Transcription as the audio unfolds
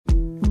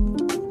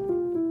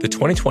The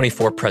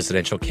 2024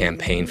 presidential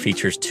campaign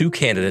features two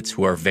candidates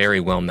who are very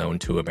well known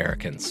to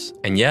Americans.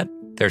 And yet,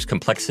 there's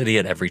complexity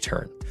at every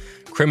turn.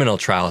 Criminal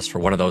trials for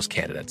one of those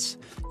candidates.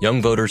 Young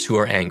voters who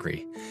are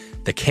angry.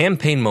 The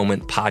Campaign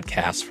Moment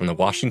podcast from the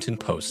Washington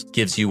Post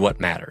gives you what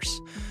matters.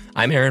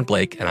 I'm Aaron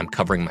Blake, and I'm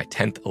covering my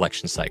 10th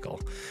election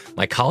cycle.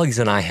 My colleagues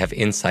and I have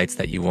insights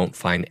that you won't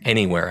find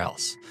anywhere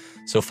else.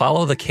 So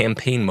follow the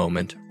Campaign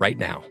Moment right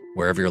now,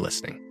 wherever you're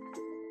listening.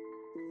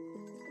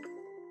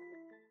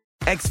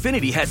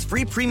 Xfinity has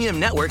free premium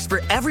networks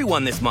for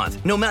everyone this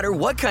month, no matter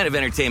what kind of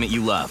entertainment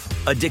you love.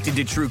 Addicted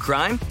to true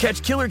crime?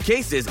 Catch killer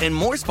cases and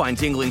more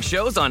spine-tingling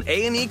shows on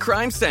A&E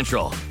Crime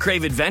Central.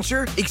 Crave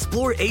adventure?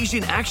 Explore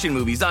Asian action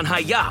movies on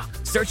Hi-YAH.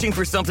 Searching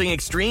for something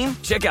extreme?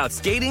 Check out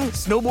skating,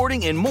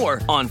 snowboarding, and more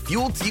on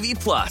Fuel TV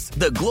Plus,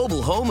 the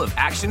global home of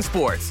action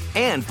sports.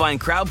 And find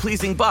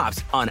crowd-pleasing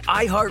bops on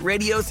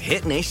iHeartRadio's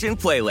Hit Nation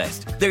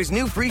playlist. There's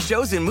new free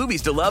shows and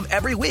movies to love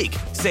every week.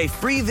 Say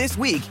free this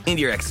week in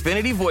your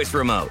Xfinity voice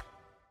remote.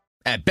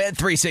 At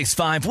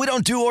Bet365, we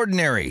don't do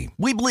ordinary.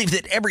 We believe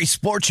that every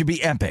sport should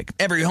be epic.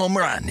 Every home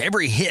run,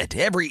 every hit,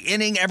 every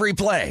inning, every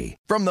play.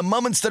 From the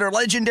moments that are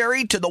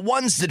legendary to the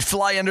ones that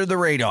fly under the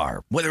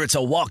radar. Whether it's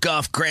a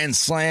walk-off grand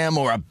slam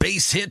or a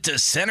base hit to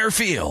center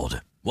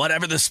field.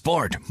 Whatever the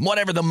sport,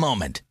 whatever the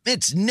moment.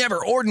 It's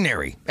never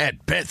ordinary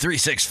at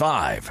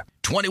Bet365.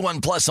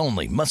 21 plus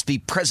only. Must be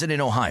present in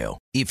Ohio.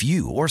 If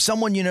you or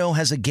someone you know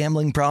has a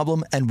gambling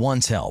problem and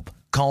wants help,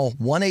 call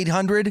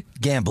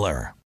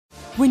 1-800-GAMBLER.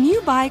 When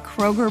you buy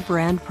Kroger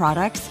brand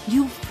products,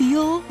 you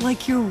feel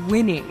like you're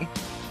winning.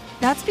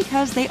 That's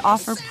because they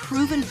offer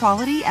proven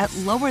quality at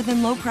lower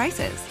than low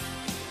prices.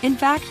 In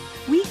fact,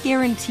 we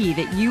guarantee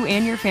that you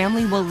and your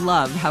family will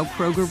love how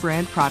Kroger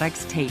brand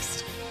products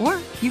taste,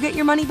 or you get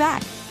your money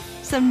back.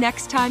 So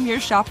next time you're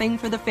shopping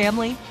for the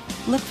family,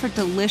 look for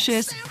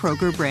delicious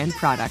Kroger brand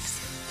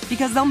products,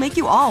 because they'll make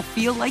you all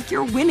feel like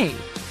you're winning.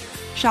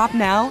 Shop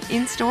now,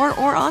 in-store,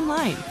 or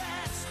online.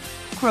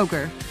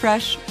 Kroger,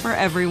 fresh for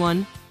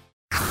everyone.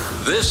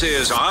 This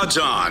is Odds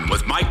On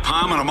with Mike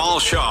Palm and Amal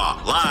Shaw,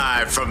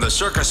 live from the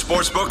Circa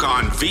Sportsbook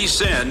on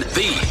VSiN,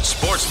 the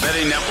sports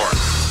betting network.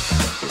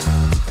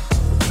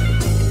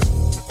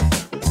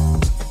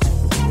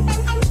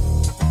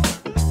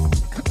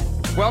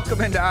 Welcome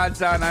into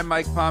Odds On. I'm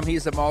Mike Palm.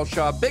 He's Amal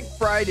Shaw. Big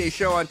Friday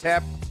show on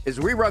tap as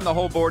we run the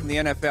whole board in the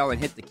NFL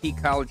and hit the key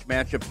college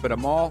matchups. But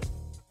Amal,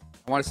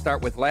 I want to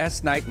start with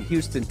last night in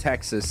Houston,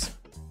 Texas,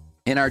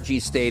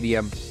 NRG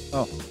Stadium.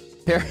 Oh,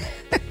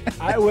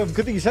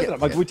 good thing you said that. I'm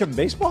like, we took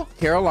baseball?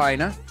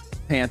 Carolina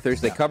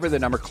Panthers. They cover the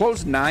number.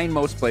 Closed 9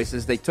 most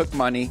places. They took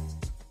money.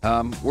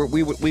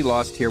 We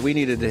lost here. We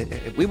needed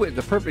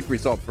the perfect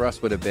result for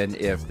us would have been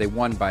if they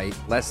won by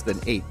less than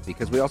 8,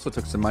 because we also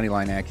took some money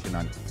line action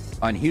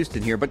on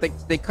Houston here. But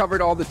they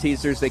covered all the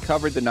teasers. They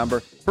covered the number.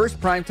 First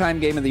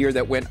primetime game of the year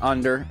that went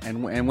under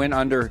and went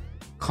under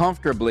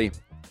comfortably.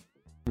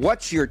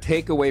 What's your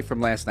takeaway from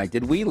last night?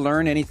 Did we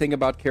learn anything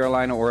about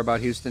Carolina or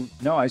about Houston?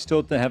 No, I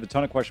still have a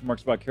ton of question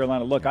marks about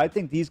Carolina. Look, I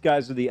think these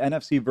guys are the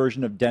NFC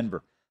version of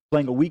Denver,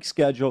 playing a weak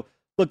schedule.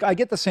 Look, I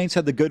get the Saints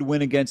had the good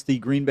win against the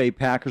Green Bay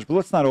Packers, but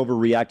let's not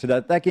overreact to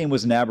that. That game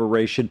was an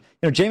aberration.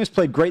 Jameis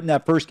played great in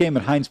that first game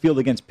at Heinz Field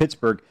against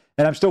Pittsburgh,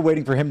 and I'm still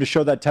waiting for him to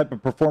show that type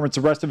of performance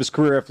the rest of his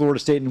career at Florida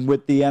State and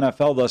with the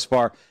NFL thus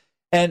far.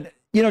 And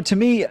to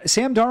me,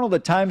 Sam Darnold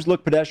at times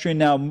looked pedestrian.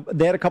 Now,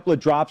 they had a couple of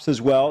drops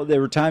as well.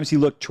 There were times he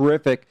looked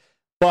terrific.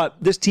 But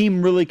this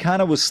team really kind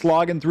of was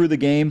slogging through the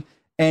game.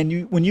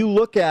 And when you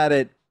look at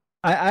it,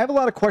 I have a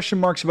lot of question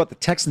marks about the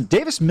Texans.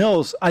 Davis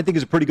Mills, I think,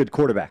 is a pretty good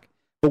quarterback.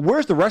 But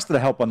where's the rest of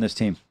the help on this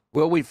team?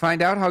 Well, we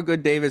find out how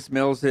good Davis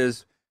Mills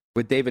is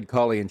with David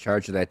Culley in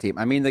charge of that team.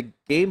 I mean, the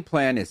game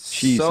plan is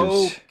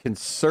so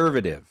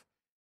conservative.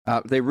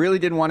 They really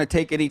didn't want to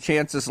take any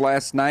chances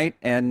last night.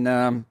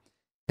 And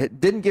it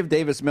didn't give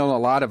Davis Mills a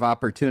lot of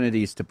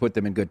opportunities to put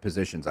them in good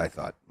positions, I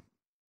thought.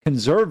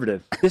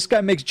 Conservative. This guy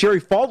makes Jerry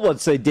Falwell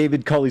say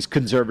David Culley's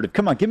conservative.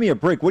 Come on, give me a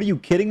break. What are you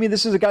kidding me?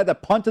 This is a guy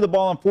that punted the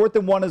ball on 4th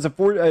and 1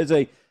 as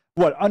a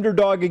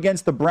underdog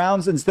against the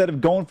Browns instead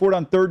of going for it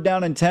on 3rd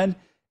down and 10.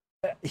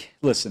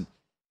 Listen,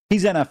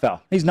 he's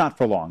NFL. He's not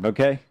for long,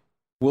 okay?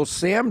 Will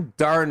Sam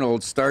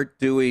Darnold start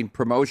doing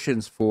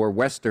promotions for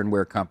Western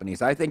wear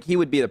companies? I think he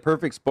would be the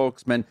perfect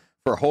spokesman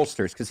for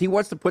holsters, because he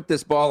wants to put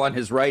this ball on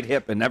his right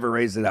hip and never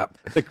raise it up.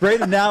 It's a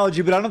great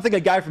analogy, but I don't think a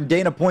guy from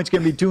Dana Point's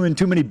going to be doing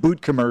too many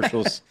boot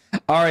commercials.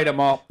 All right,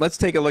 Amal, let's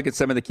take a look at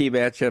some of the key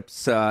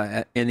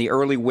matchups in the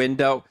early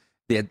window.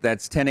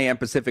 That's 10 a.m.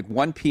 Pacific,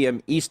 1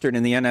 p.m. Eastern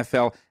in the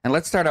NFL. And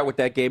let's start out with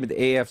that game of the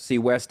AFC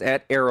West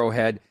at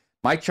Arrowhead.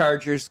 My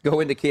Chargers go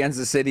into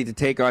Kansas City to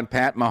take on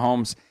Pat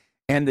Mahomes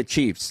and the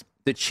Chiefs.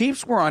 The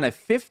Chiefs were on a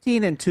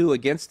 15-2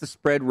 against the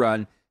spread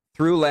run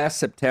through last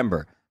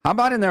September. How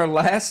about in their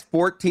last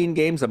 14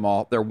 games,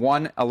 Amal? They're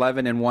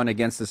 1-11-1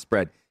 against the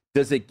spread.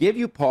 Does it give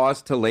you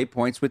pause to lay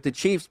points with the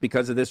Chiefs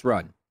because of this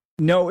run?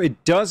 No,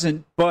 it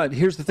doesn't. But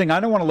here's the thing. I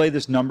don't want to lay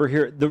this number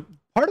here. The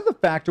part of the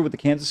factor with the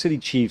Kansas City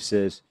Chiefs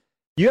is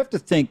you have to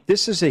think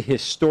this is a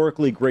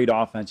historically great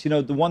offense.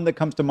 The one that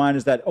comes to mind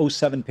is that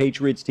 07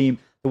 Patriots team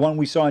the one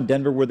we saw in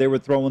Denver where they were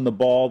throwing the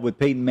ball with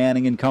Peyton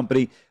Manning and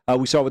company.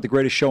 We saw it with the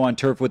Greatest Show on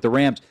Turf with the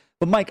Rams.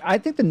 But, Mike, I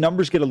think the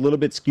numbers get a little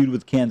bit skewed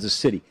with Kansas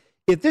City.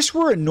 If this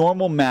were a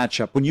normal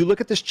matchup, when you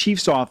look at this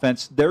Chiefs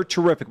offense, they're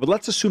terrific. But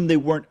let's assume they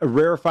weren't a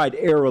rarefied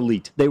air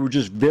elite. They were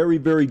just very,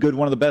 very good,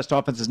 one of the best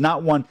offenses,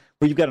 not one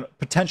where you've got a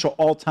potential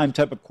all-time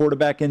type of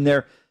quarterback in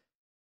there.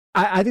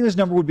 I think this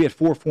number would be at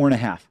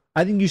 4.5.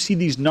 I think you see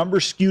these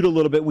numbers skewed a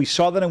little bit. We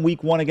saw that in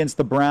week 1 against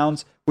the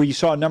Browns, where you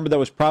saw a number that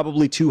was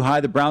probably too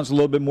high. The Browns a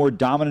little bit more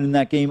dominant in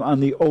that game on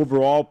the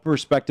overall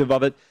perspective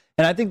of it.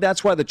 And I think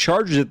that's why the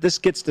Chargers, if this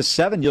gets to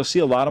 7, you'll see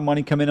a lot of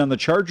money come in on the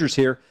Chargers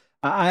here.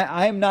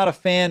 I am not a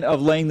fan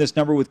of laying this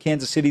number with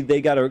Kansas City.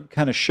 They got to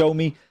kind of show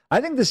me. I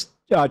think this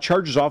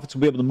Chargers offense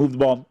will be able to move the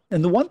ball.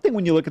 And the one thing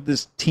when you look at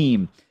this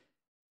team,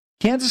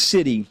 Kansas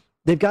City,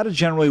 they've got to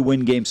generally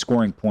win games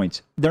scoring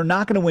points. They're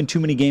not going to win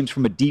too many games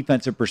from a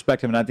defensive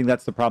perspective, and I think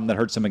that's the problem that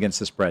hurts them against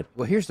the spread.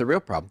 Well, here's the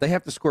real problem. They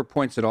have to score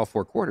points at all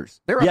 4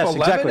 quarters. They're up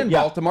 11 exactly. in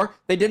Baltimore.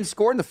 They didn't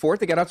score in the 4th.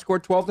 They got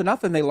outscored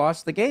 12-0. They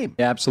lost the game.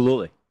 Yeah,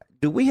 absolutely.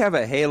 Do we have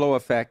a halo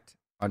effect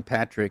on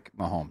Patrick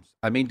Mahomes?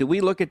 I mean, do we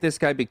look at this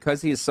guy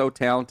because he is so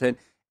talented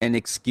and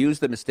excuse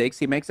the mistakes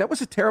he makes? That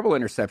was a terrible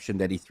interception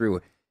that he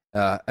threw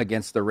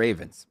against the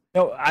Ravens.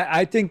 No,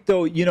 I think,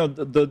 though,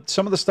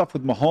 some of the stuff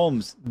with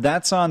Mahomes,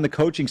 that's on the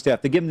coaching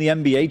staff. They give him the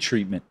NBA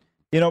treatment.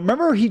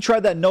 Remember he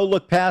tried that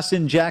no-look pass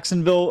in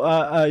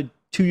Jacksonville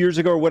 2 years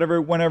ago or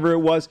whenever it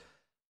was?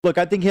 Look,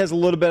 I think he has a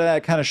little bit of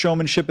that kind of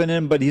showmanship in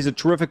him, but he's a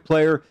terrific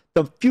player.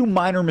 The few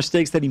minor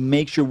mistakes that he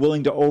makes, you're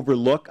willing to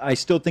overlook. I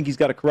still think he's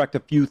got to correct a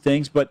few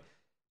things. But,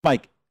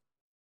 Mike,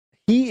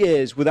 he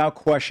is, without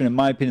question, in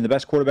my opinion, the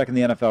best quarterback in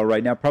the NFL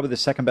right now, probably the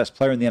second best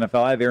player in the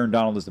NFL. I have Aaron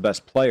Donald as the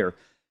best player.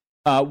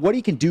 What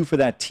he can do for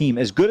that team,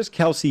 as good as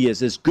Kelsey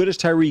is, as good as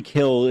Tyreek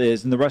Hill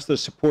is, and the rest of the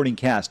supporting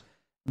cast,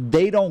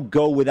 they don't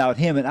go without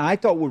him. And I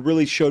thought what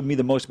really showed me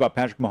the most about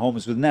Patrick Mahomes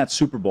was in that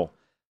Super Bowl,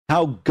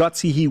 how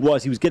gutsy he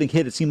was. He was getting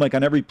hit, it seemed like,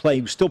 on every play.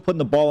 He was still putting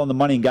the ball on the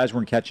money, and guys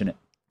weren't catching it.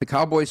 The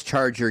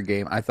Cowboys-Charger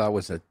game, I thought,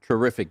 was a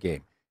terrific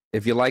game.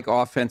 If you like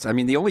offense, I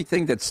mean, the only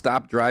thing that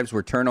stopped drives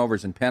were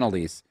turnovers and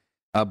penalties.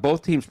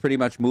 Both teams pretty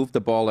much moved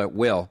the ball at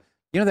will.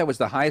 That was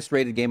the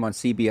highest-rated game on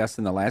CBS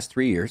in the last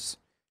 3 years.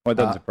 Well, it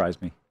doesn't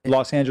surprise me.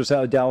 Los Angeles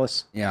out of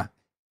Dallas. Yeah,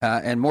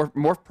 and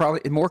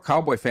more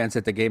Cowboy fans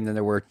at the game than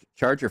there were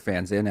Charger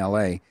fans in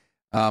L.A.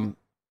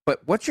 But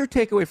what's your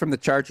takeaway from the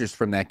Chargers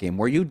from that game?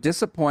 Were you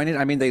disappointed?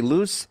 I mean, they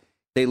lose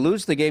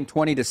the game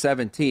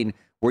 20-17.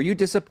 Were you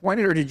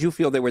disappointed, or did you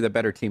feel they were the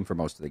better team for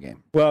most of the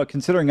game? Well,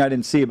 considering I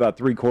didn't see about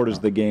 3/4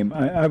 of the game,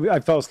 I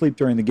fell asleep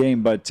during the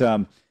game. But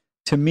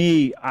to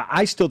me,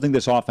 I still think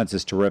this offense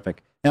is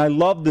terrific, and I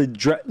love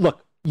the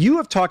look. You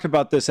have talked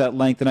about this at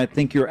length, and I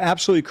think you're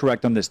absolutely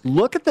correct on this.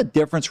 Look at the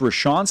difference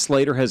Rashawn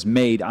Slater has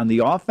made on the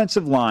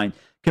offensive line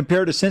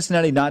compared to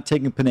Cincinnati not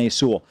taking Penei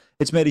Sewell.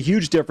 It's made a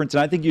huge difference,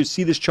 and I think you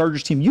see this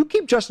Chargers team. You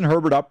keep Justin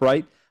Herbert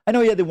upright. I know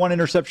he had the one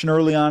interception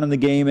early on in the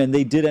game, and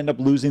they did end up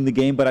losing the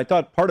game, but I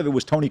thought part of it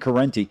was Tony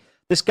Correnti.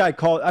 This guy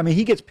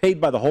he gets paid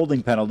by the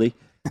holding penalty.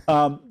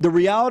 The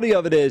reality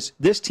of it is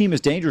this team is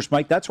dangerous,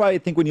 Mike. That's why I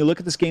think when you look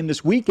at this game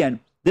this weekend,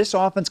 this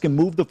offense can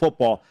move the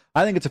football.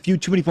 I think it's a few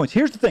too many points.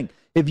 Here's the thing.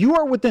 If you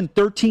are within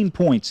 13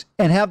 points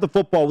and have the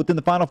football within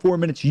the final 4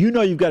 minutes,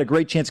 you've got a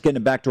great chance of getting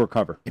a backdoor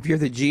cover. If you're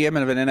the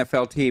GM of an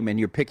NFL team and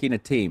you're picking a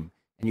team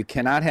and you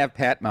cannot have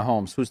Pat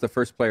Mahomes, who's the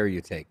first player you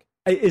take?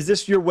 Is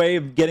this your way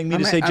of getting me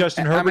to say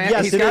Justin Herbert?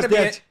 Yes,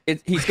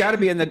 he's got to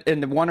be in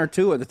the 1 or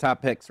 2 of the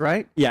top picks,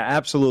 right? Yeah,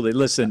 absolutely.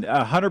 Listen,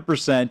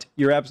 100%.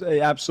 You're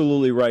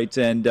absolutely right,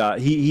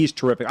 and he's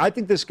terrific. I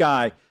think this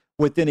guy,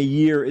 within a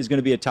year, is going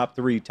to be a top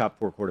 3, top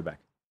 4 quarterback.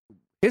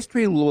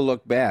 History will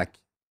look back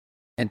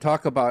and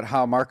talk about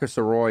how Marcus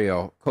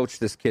Arroyo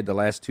coached this kid the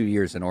last 2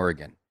 years in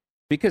Oregon.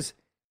 Because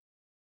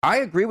I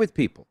agree with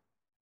people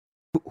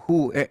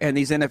who and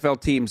these NFL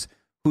teams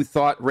who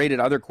rated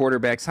other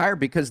quarterbacks higher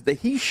because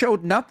he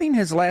showed nothing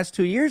his last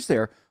 2 years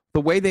there,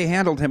 the way they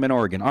handled him in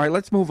Oregon. All right,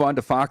 let's move on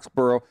to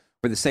Foxborough,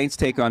 where the Saints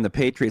take on the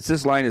Patriots.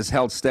 This line is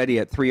held steady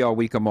at 3 all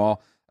week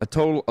all.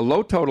 A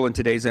low total in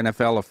today's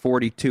NFL of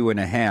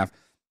 42.5.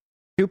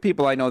 Two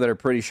people I know that are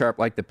pretty sharp,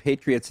 like the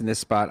Patriots in this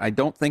spot. I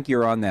don't think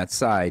you're on that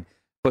side.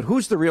 But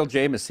who's the real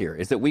Jameis here?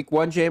 Is it week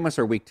 1 Jameis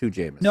or week 2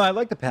 Jameis? No, I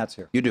like the Pats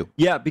here. You do?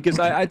 Yeah, because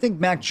I think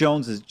Mac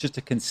Jones is just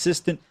a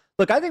consistent.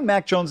 Look, I think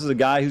Mac Jones is a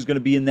guy who's going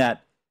to be in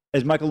that,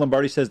 as Michael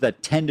Lombardi says,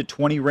 that 10 to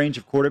 20 range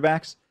of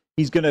quarterbacks.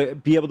 He's going to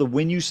be able to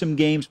win you some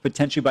games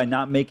potentially by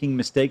not making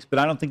mistakes, but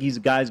I don't think he's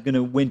a guy who's going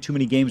to win too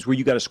many games where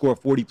you got to score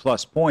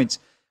 40-plus points.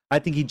 I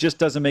think he just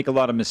doesn't make a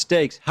lot of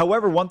mistakes.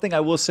 However, one thing I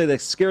will say that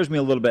scares me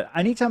a little bit,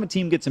 anytime a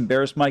team gets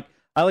embarrassed, Mike,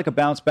 I like a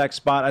bounce-back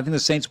spot. I think the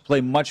Saints will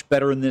play much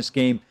better in this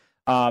game,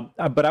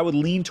 but I would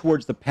lean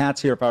towards the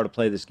Pats here if I were to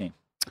play this game.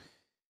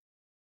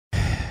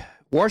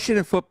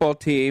 Washington football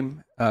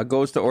team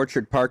goes to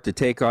Orchard Park to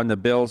take on the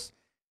Bills.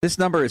 This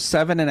number is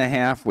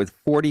 7.5 with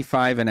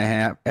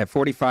 45.5 at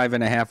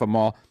 45.5 a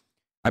mall.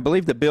 I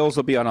believe the Bills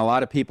will be on a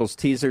lot of people's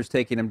teasers,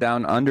 taking them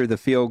down under the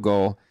field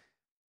goal.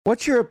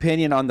 What's your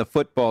opinion on the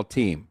football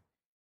team?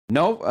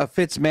 No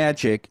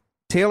Fitzmagic,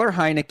 Taylor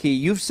Heineke,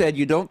 you've said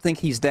you don't think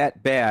he's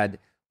that bad.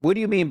 What do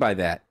you mean by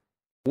that?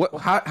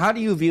 How do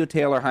you view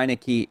Taylor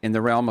Heineke in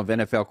the realm of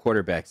NFL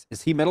quarterbacks?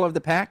 Is he middle of the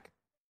pack?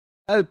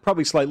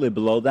 Probably slightly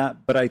below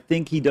that, but I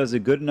think he does a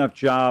good enough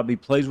job. He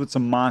plays with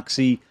some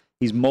moxie.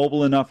 He's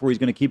mobile enough where he's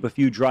going to keep a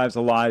few drives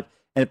alive.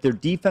 And if their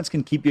defense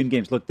can keep you in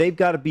games, look, they've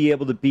got to be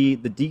able to the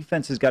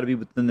defense has got to be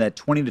within that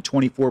 20 to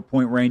 24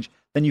 point range.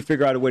 Then you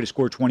figure out a way to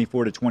score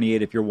 24 to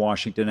 28 if you're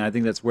Washington. And I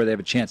think that's where they have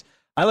a chance.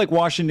 I like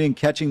Washington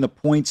catching the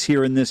points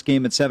here in this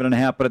game at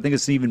 7.5, but I think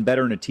it's even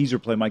better in a teaser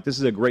play, Mike. This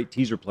is a great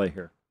teaser play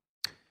here.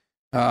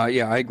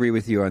 Yeah, I agree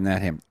with you on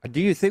that, Ham. Do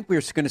you think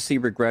we're going to see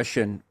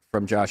regression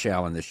from Josh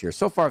Allen this year?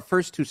 So far,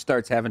 first two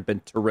starts haven't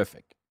been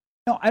terrific.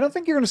 No, I don't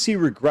think you're going to see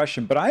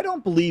regression, but I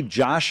don't believe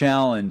Josh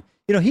Allen,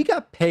 he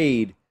got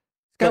paid.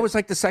 This guy was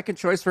like the second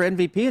choice for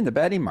MVP in the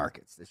betting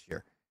markets this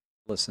year.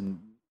 Listen,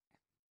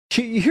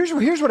 here's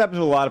what happens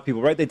with a lot of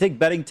people, right? They take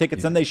betting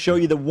tickets and they show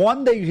you the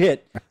one they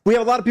hit. We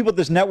have a lot of people at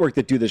this network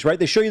that do this, right?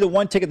 They show you the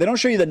one ticket. They don't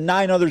show you the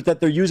 9 others that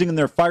they're using in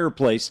their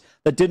fireplace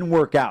that didn't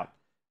work out.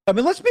 I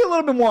mean, let's be a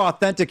little bit more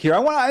authentic here.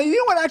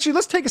 Actually,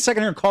 let's take a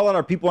second here and call out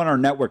our people on our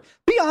network.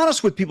 Be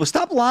honest with people.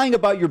 Stop lying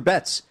about your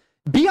bets.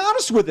 Be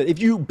honest with it. If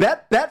you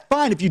bet,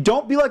 fine. If you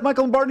don't, be like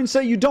Michael Lombardi and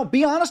say you don't.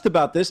 Be honest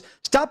about this.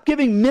 Stop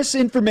giving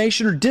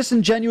misinformation or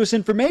disingenuous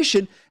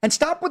information, and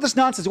stop with this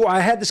nonsense. Well,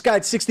 I had this guy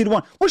at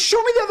 60-1. Well,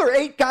 show me the other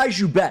 8 guys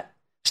you bet.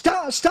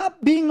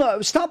 Stop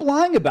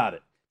lying about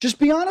it. Just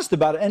be honest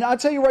about it. And I'll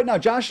tell you right now,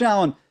 Josh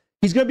Allen,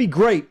 he's going to be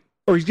great,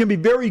 or he's going to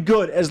be very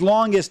good as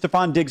long as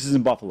Stephon Diggs is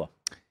in Buffalo.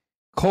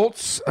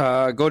 Colts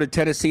go to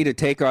Tennessee to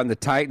take on the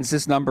Titans.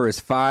 This number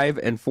is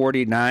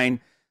 5-49.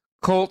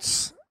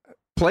 Colts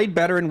played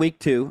better in week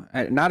 2.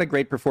 Not a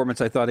great performance,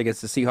 I thought,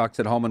 against the Seahawks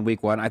at home in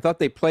week 1. I thought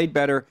they played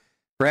better,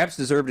 perhaps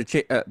deserved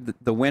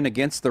the win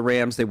against the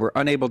Rams. They were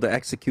unable to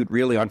execute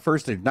really on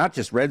first, not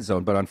just red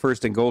zone, but on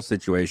first and goal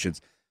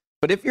situations.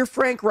 But if you're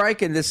Frank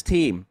Reich and this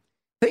team,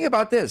 think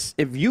about this.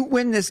 If you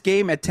win this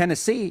game at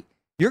Tennessee,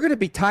 you're going to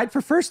be tied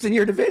for first in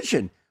your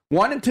division.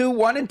 1-2,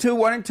 1-2,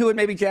 1-2, and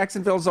maybe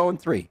Jacksonville's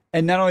 0-3.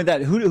 And not only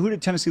that, who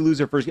did Tennessee lose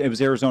their first game? It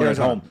was Arizona at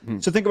home. Mm-hmm.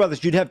 So think about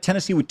this. You'd have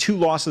Tennessee with 2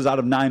 losses out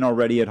of 9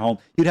 already at home.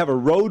 You'd have a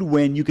road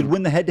win. You could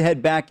win the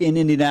head-to-head back in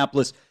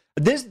Indianapolis.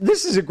 This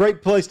is a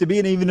great place to be,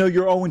 and even though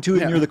you're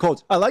 0-2 and you're the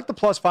Colts. I like the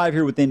 +5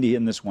 here with Indy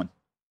in this one.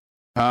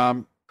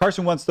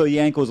 Carson Wentz, though, the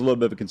ankle is a little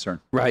bit of a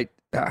concern. Right.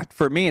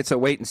 For me, it's a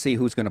wait and see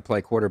who's going to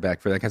play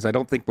quarterback for that, because I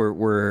don't think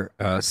we're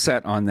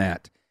set on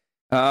that.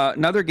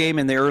 Another game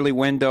in the early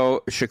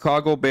window,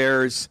 Chicago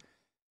Bears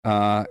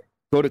go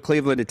to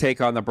Cleveland to take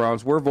on the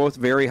Browns. We're both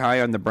very high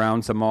on the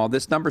Browns, Amal.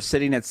 This number's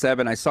sitting at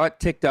 7. I saw it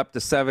ticked up to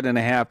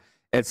 7.5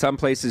 at some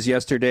places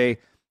yesterday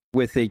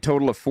with a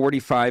total of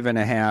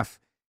 45.5.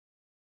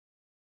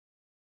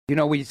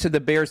 We said the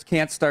Bears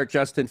can't start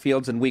Justin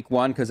Fields in week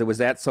 1 because it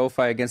was at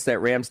SoFi against that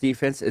Rams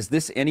defense. Is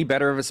this any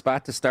better of a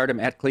spot to start him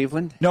at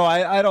Cleveland? No,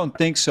 I don't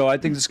think so. I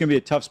think this is going to be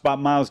a tough spot.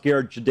 Myles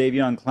Garrett,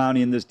 Jadeveon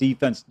Clowney in this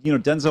defense.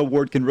 Denzel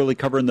Ward can really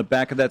cover in the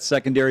back of that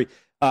secondary.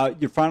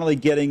 You're finally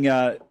getting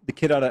the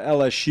kid out of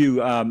LSU,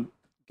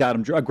 got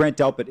him, Grant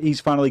Delpit.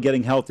 He's finally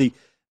getting healthy.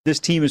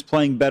 This team is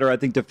playing better. I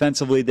think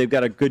defensively they've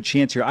got a good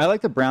chance here. I like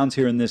the Browns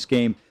here in this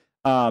game.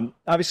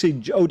 Obviously,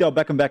 Odell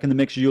Beckham back in the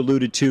mix, as you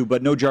alluded to,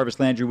 but no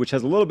Jarvis Landry, which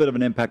has a little bit of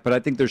an impact, but I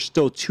think they're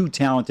still too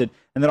talented,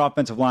 and that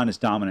offensive line is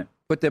dominant.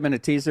 Put them in a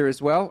teaser as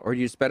well, or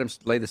do you just bet them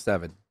lay the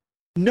 7?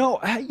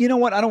 No, you know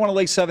what? I don't want to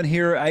lay 7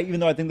 here,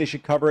 even though I think they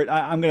should cover it.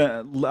 I'm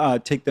going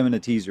to take them in a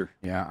teaser.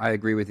 Yeah, I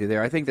agree with you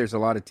there. I think there's a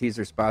lot of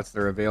teaser spots that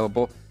are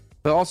available,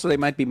 but also they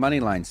might be money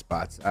line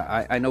spots.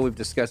 I know we've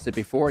discussed it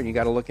before, and you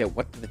got to look at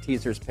what the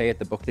teasers pay at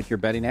the book that you're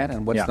betting at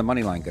and what's the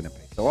money line going to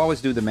pay. So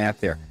always do the math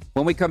there.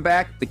 When we come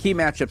back, the key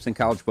matchups in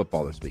college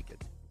football this weekend.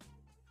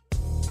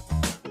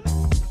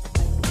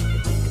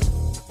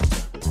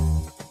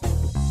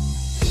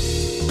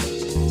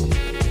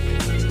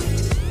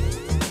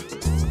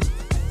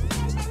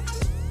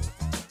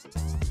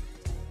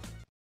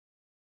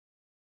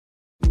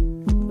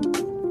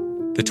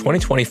 The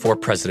 2024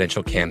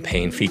 presidential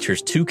campaign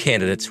features 2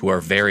 candidates who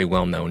are very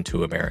well known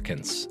to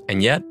Americans.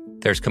 And yet,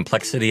 there's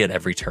complexity at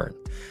every turn.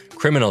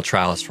 Criminal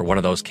trials for one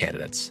of those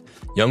candidates.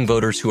 Young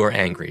voters who are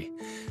angry.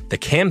 The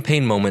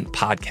Campaign Moment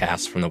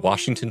podcast from the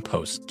Washington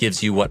Post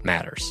gives you what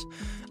matters.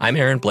 I'm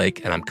Aaron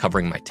Blake, and I'm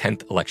covering my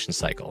 10th election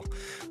cycle.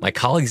 My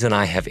colleagues and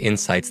I have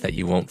insights that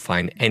you won't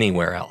find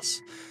anywhere else.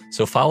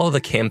 So follow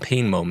the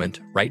Campaign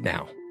Moment right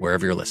now,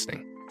 wherever you're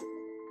listening.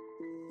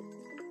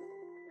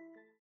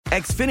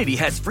 Xfinity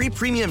has free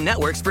premium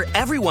networks for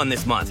everyone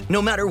this month,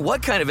 no matter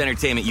what kind of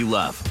entertainment you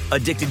love.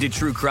 Addicted to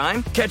true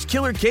crime? Catch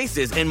killer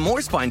cases and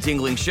more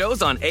spine-tingling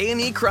shows on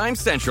A&E Crime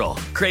Central.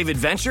 Crave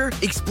adventure?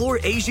 Explore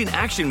Asian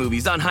action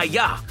movies on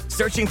Hi-YAH.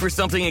 Searching for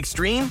something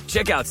extreme?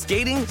 Check out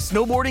skating,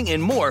 snowboarding,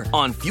 and more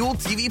on Fuel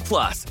TV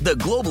Plus, the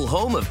global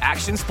home of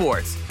action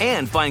sports.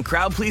 And find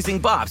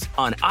crowd-pleasing bops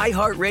on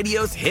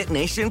iHeartRadio's Hit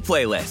Nation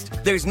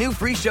playlist. There's new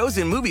free shows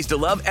and movies to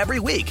love every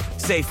week.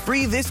 Say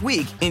free this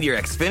week in your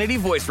Xfinity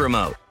voice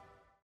remote.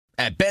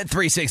 At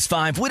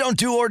Bet365, we don't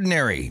do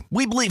ordinary.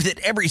 We believe that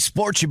every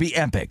sport should be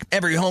epic.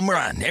 Every home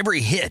run,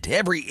 every hit,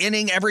 every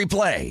inning, every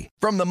play.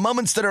 From the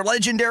moments that are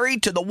legendary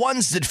to the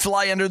ones that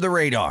fly under the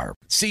radar.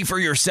 See for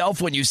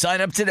yourself when you sign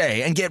up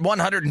today and get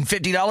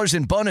 $150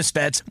 in bonus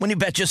bets when you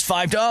bet just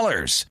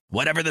 $5.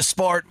 Whatever the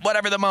sport,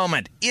 whatever the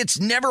moment, it's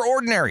never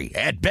ordinary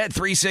at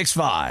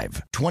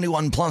Bet365.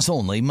 21 plus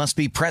only. Must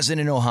be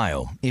present in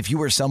Ohio. If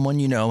you or someone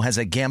you know has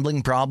a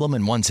gambling problem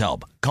and wants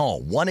help,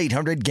 call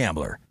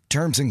 1-800-GAMBLER.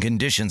 Terms and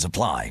conditions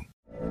apply.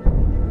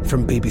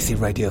 From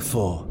BBC Radio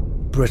 4,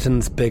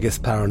 Britain's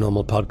biggest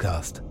paranormal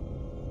podcast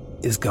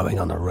is going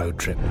on a road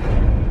trip.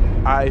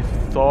 I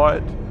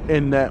thought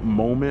in that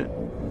moment,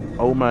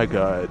 oh my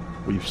God,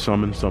 we've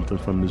summoned something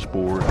from this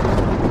board.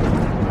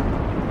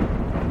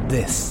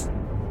 This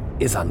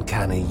is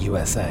Uncanny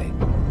USA.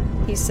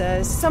 He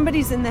says,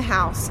 somebody's in the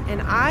house,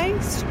 and I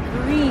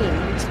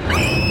screamed.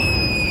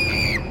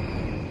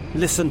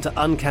 Listen to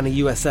Uncanny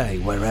USA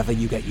wherever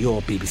you get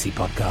your BBC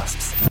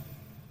podcasts,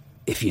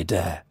 if you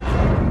dare.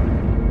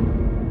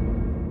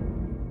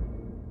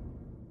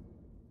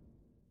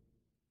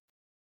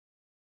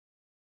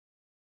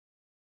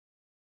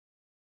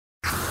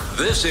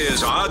 This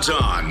is Odds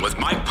On with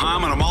Mike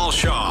Palm and Amal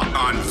Shaw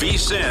on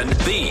VSiN,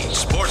 the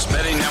Sports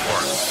Betting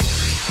Network.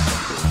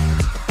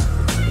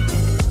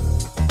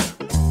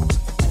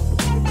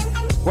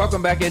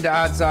 Welcome back into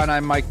Odds On.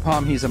 I'm Mike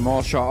Palm. He's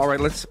Amal Shaw. All right,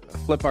 let's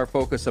flip our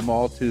focus,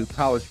 Amal, to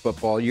college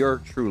football. Your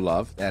true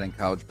love, that and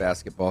college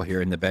basketball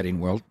here in the betting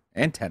world.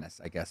 And tennis,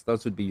 I guess.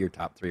 Those would be your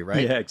top three,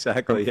 right? Yeah,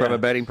 exactly. From a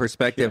betting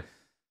perspective. Yeah.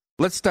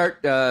 Let's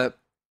start the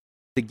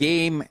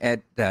game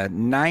at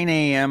 9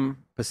 a.m.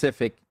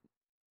 Pacific,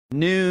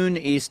 noon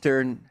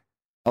Eastern,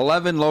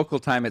 11 local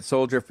time at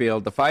Soldier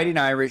Field. The Fighting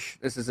Irish,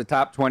 this is a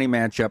top 20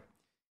 matchup,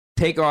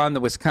 take on the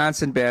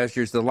Wisconsin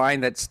Badgers, the line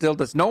that still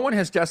does. No one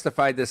has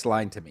justified this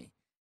line to me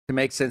to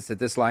make sense that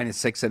this line is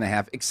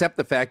 6.5, except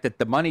the fact that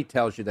the money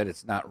tells you that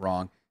it's not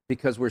wrong,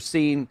 because we're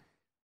seeing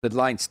the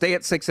line stay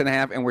at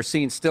 6.5, and we're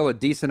seeing still a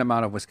decent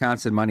amount of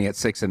Wisconsin money at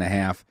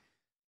 6.5.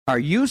 Are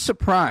you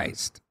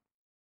surprised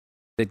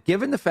that,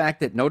 given the fact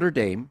that Notre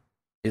Dame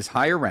is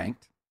higher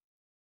ranked,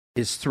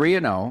 is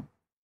 3-0,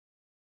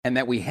 and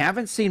that we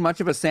haven't seen much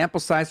of a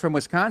sample size from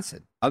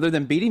Wisconsin, other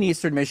than beating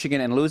Eastern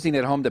Michigan and losing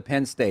at home to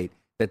Penn State,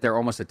 that they're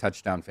almost a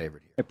touchdown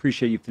favorite here? I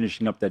appreciate you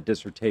finishing up that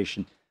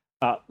dissertation.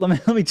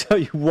 Let me tell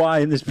you why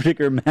in this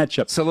particular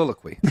matchup.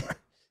 Soliloquy.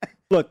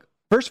 Look,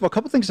 first of all, a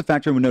couple things to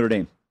factor in with Notre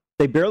Dame.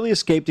 They barely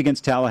escaped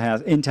against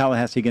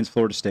Tallahassee against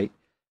Florida State.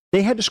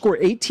 They had to score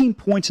 18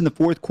 points in the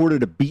fourth quarter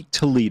to beat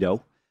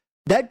Toledo.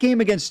 That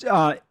game against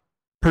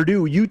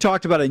Purdue, you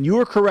talked about it, and you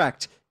were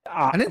correct.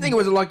 I didn't think it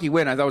was a lucky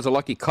win. I thought it was a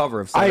lucky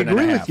cover of 7.5. I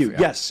agree with you. Yeah.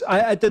 Yes,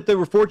 I thought they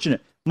were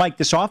fortunate. Mike,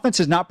 this offense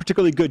is not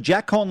particularly good.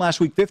 Jack Cohen last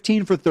week,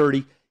 15 for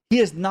 30. He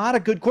is not a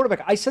good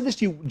quarterback. I said this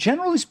to you.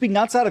 Generally speaking,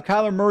 outside of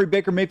Kyler Murray,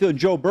 Baker Mayfield, and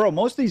Joe Burrow,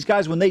 most of these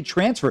guys, when they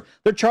transfer,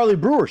 they're Charlie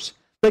Brewers.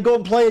 They go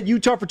and play at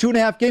Utah for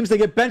 2.5 games. They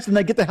get benched, and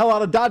they get the hell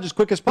out of Dodge as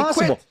quick as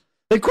possible.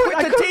 They quit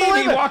the team.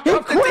 He walked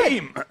off the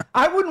team.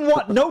 I wouldn't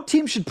want.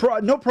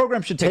 No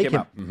program should take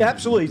him. Mm-hmm.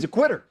 Absolutely, he's a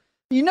quitter.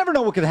 You never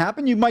know what could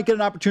happen. You might get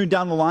an opportunity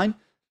down the line.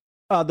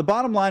 The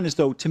bottom line is,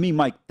 though, to me,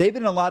 Mike, they've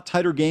been in a lot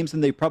tighter games than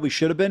they probably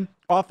should have been.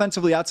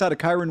 Offensively, outside of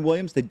Kyron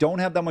Williams, they don't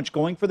have that much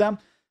going for them.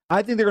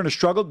 I think they're going to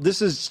struggle.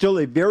 This is still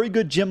a very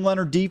good Jim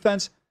Leonard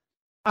defense.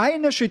 I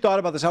initially thought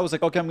about this. I was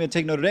like, okay, I'm going to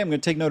take Notre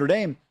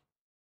Dame.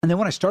 And then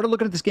when I started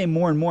looking at this game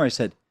more and more, I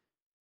said,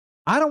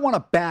 I don't want to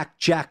back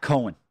Jack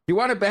Cohen. You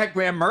want to back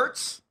Graham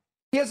Mertz?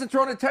 He hasn't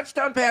thrown a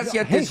touchdown pass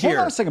yet this year.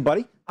 Hold on a second,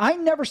 buddy. I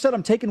never said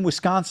I'm taking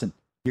Wisconsin.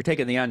 You're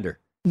taking the under.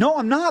 No,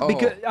 I'm not,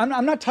 because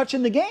I'm not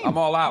touching the game. I'm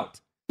all out.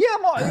 Yeah,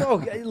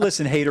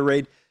 listen,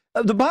 haterade.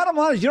 The bottom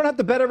line is you don't have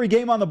to bet every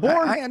game on the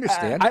board. I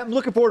understand. I'm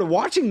looking forward to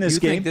watching this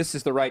game. You think this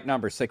is the right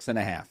number,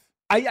 6.5?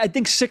 I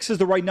think 6 is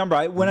the right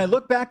number. When I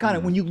look back on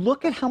it, when you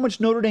look at how much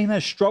Notre Dame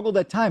has struggled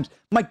at times,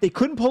 Mike, they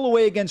couldn't pull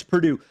away against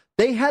Purdue.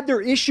 They had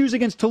their issues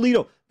against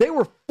Toledo. They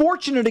were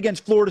fortunate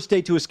against Florida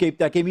State to escape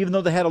that game, even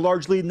though they had a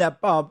large lead, and that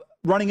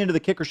running into the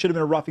kicker should have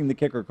been a roughing the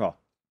kicker call.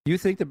 Do you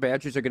think the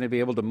Badgers are going to be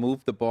able to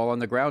move the ball on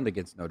the ground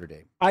against Notre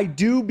Dame? I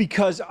do,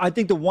 because I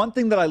think the one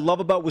thing that I love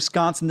about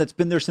Wisconsin that's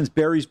been there since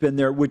Barry's been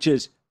there, which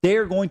is they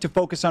are going to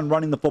focus on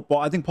running the football.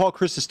 I think Paul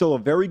Chryst is still a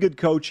very good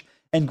coach,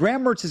 and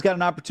Graham Mertz has got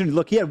an opportunity.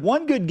 Look, he had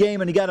one good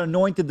game, and he got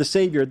anointed the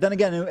savior. Then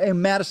again,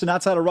 in Madison,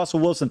 outside of Russell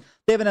Wilson,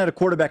 they haven't had a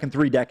quarterback in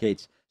 3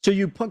 decades. So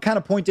you kind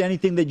of point to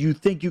anything that you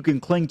think you can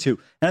cling to,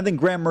 and I think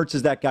Graham Mertz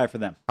is that guy for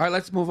them. All right,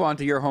 let's move on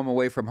to your home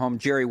away from home,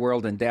 Jerry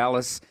World in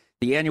Dallas,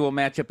 the annual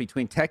matchup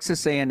between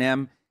Texas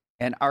A&M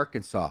and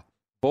Arkansas.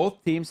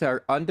 Both teams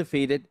are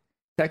undefeated.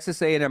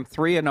 Texas A&M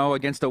 3-0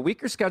 against a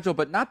weaker schedule,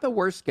 but not the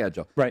worst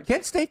schedule. Right.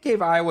 Kent State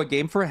gave Iowa a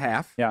game for a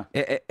half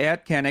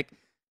at Kinnick.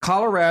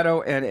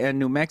 Colorado and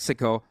New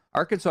Mexico.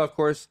 Arkansas, of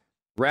course,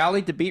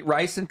 rallied to beat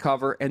Rice and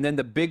cover, and then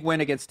the big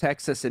win against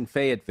Texas in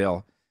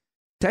Fayetteville.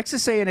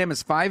 Texas A&M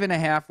is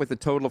 5.5 with a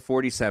total of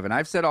 47.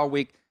 I've said all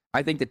week,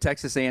 I think the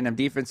Texas A&M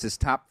defense is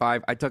top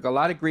 5. I took a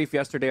lot of grief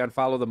yesterday on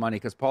Follow the Money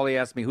because Paulie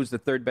asked me who's the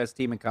third best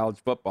team in college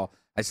football.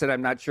 I said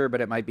I'm not sure,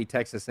 but it might be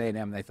Texas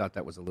A&M. They thought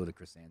that was a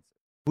ludicrous answer.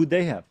 Who'd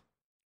they have?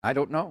 I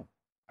don't know.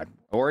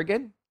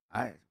 Oregon?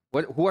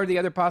 Who are the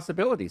other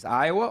possibilities?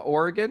 Iowa,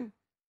 Oregon?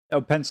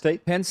 Oh, Penn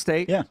State? Penn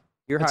State? Yeah.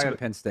 You're high on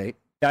Penn State.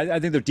 I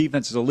think their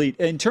defense is elite.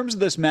 In terms of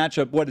this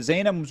matchup, what is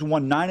A&M's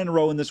won 9 in a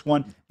row in this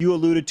one? You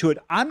alluded to it.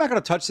 I'm not going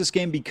to touch this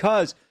game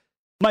because,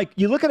 Mike,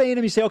 you look at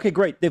A&M, you say, okay,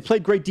 great. They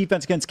played great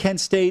defense against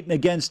Kent State and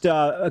against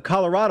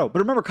Colorado. But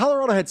remember,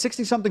 Colorado had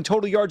 60-something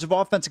total yards of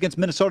offense against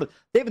Minnesota.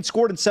 They haven't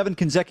scored in 7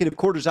 consecutive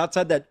quarters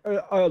outside that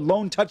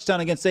lone touchdown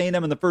against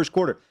A&M in the first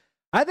quarter.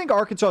 I think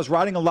Arkansas is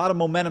riding a lot of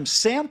momentum.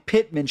 Sam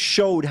Pittman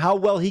showed how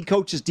well he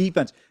coaches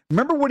defense.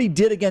 Remember what he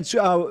did against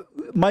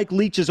Mike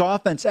Leach's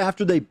offense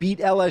after they beat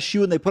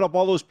LSU and they put up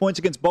all those points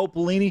against Bo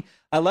Pelini?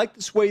 I like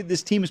this way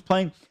this team is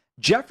playing.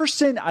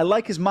 Jefferson, I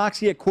like his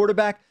moxie at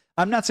quarterback.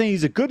 I'm not saying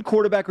he's a good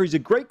quarterback or he's a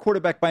great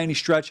quarterback by any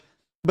stretch,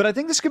 but I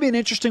think this could be an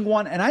interesting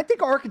one. And I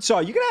think Arkansas,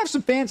 you're going to have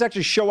some fans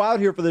actually show out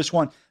here for this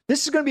one.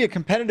 This is going to be a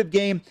competitive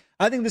game.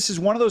 I think this is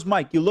one of those,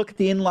 Mike, you look at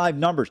the in-live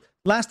numbers.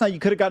 Last night, you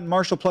could have gotten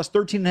Marshall plus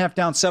 13.5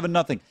 down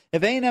 7-0.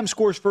 If A&M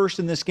scores first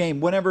in this game,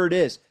 whenever it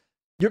is,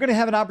 you're going to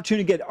have an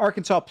opportunity to get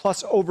Arkansas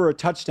plus over a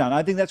touchdown.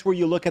 I think that's where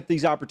you look at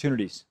these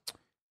opportunities.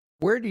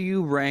 Where do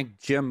you rank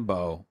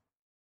Jimbo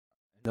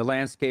in the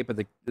landscape of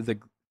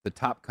the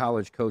top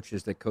college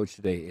coaches that coach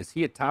today? Is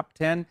he a top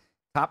 10,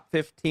 top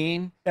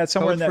 15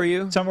 somewhere coach for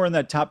you? Somewhere in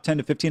that top 10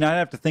 to 15. I'd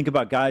have to think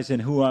about guys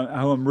and who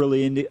I'm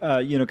really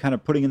into, kind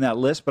of putting in that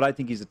list, but I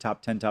think he's a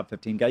top 10, top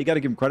 15 guy. You got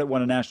to give him credit,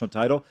 won a national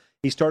title.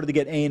 He started to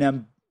get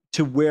A&M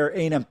to where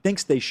A&M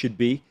thinks they should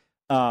be.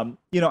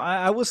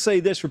 I will say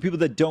this for people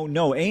that don't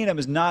know, A&M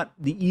is not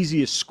the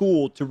easiest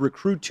school to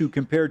recruit to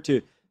compared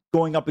to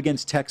going up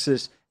against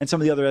Texas and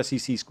some of the other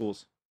SEC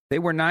schools. They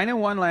were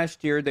 9-1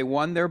 last year. They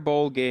won their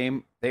bowl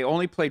game. They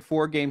only played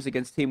 4 games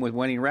against teams with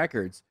winning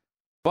records,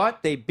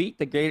 but they beat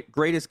the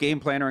greatest game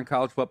planner in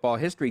college football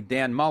history,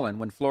 Dan Mullen,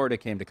 when Florida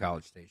came to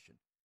College Station.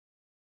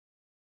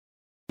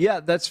 Yeah,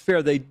 that's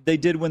fair. They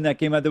did win that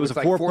game. There was a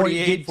like 4-point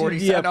game. 4-point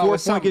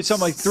game,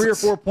 something like 3 or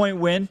 4 point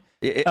win.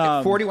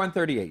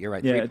 41-38, you're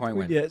right, 3-point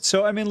win. Yeah,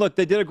 so, I mean, look,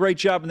 they did a great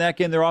job in that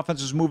game. Their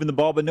offense was moving the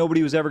ball, but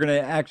nobody was ever going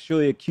to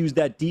actually accuse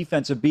that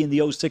defense of being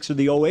the 06 or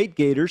the 08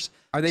 Gators.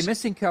 Are they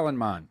missing Kellen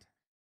Mond?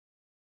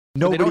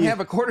 Nobody, they don't have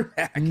a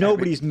quarterback.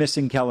 Nobody's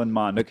missing Kellen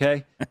Mond,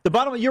 okay?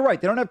 You're right,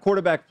 they don't have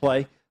quarterback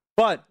play,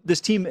 but this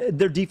team,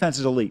 their defense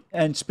is elite.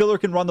 And Spiller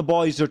can run the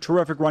ball. He's a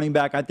terrific running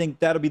back. I think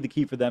that'll be the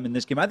key for them in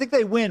this game. I think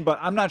they win, but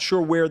I'm not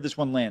sure where this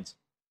one lands.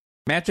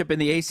 Matchup in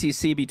the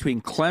ACC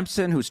between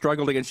Clemson, who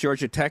struggled against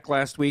Georgia Tech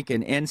last week,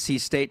 and NC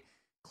State.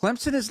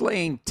 Clemson is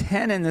laying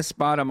 10 in this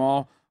bottom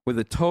all with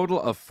a total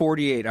of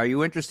 48. Are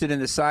you interested in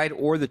the side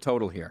or the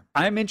total here?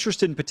 I'm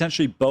interested in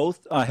potentially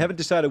both. I haven't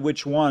decided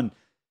which one.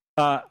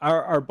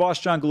 Our boss,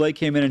 John Goulet,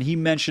 came in and he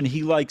mentioned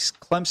he likes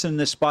Clemson in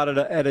this spot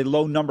at a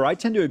low number. I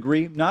tend to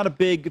agree. Not a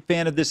big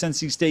fan of this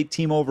NC State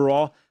team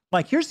overall.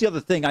 Mike, here's the other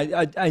thing.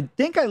 I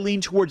think I lean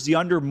towards the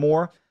under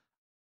more.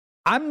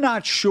 I'm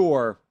not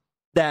sure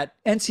that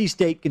NC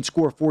State can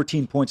score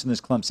 14 points in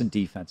this Clemson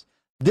defense.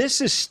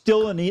 This is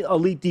still an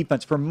elite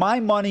defense. For my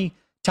money,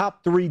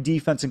 top 3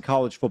 defense in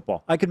college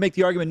football. I could make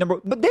the argument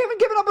but they haven't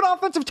given up an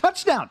offensive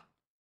touchdown.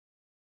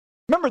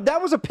 Remember,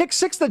 that was a pick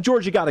 6 that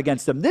Georgia got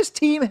against them. This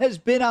team has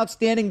been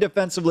outstanding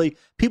defensively.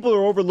 People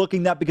are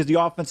overlooking that because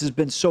the offense has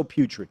been so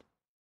putrid.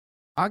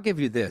 I'll give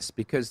you this,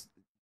 because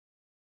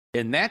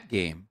in that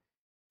game,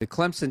 the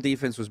Clemson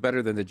defense was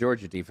better than the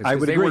Georgia defense. I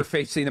would agree. They were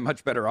facing a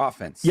much better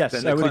offense than the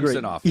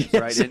Clemson offense.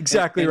 Yes, right?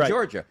 exactly in right.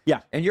 Georgia. Yeah.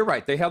 And you're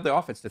right. They held the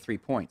offense to 3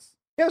 points.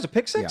 Yeah, it was a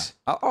pick 6.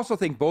 Yeah. I also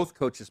think both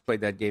coaches played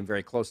that game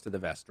very close to the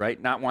vest,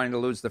 right? Not wanting to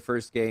lose the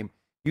first game.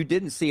 You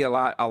didn't see a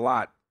lot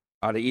out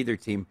of either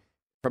team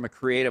from a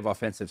creative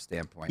offensive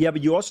standpoint. Yeah,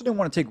 but you also didn't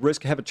want to take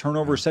risk, have a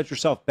turnover, set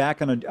yourself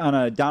back on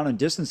a down and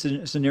distance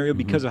scenario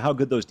because of how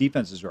good those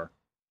defenses are.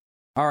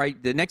 All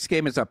right, the next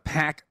game is a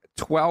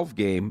Pac-12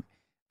 game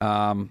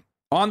on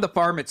the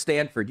farm at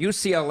Stanford.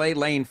 UCLA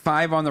laying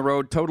 5 on the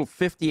road, total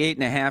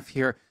 58.5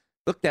 here.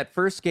 Look, that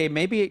first game,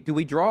 maybe do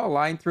we draw a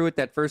line through it,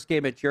 that first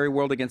game at Jerry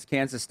World against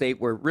Kansas State,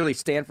 where really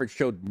Stanford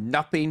showed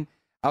nothing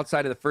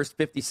outside of the first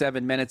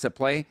 57 minutes of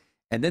play?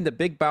 And then the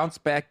big bounce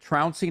back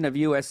trouncing of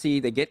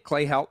USC. They get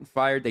Clay Helton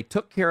fired. They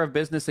took care of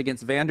business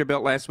against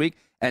Vanderbilt last week.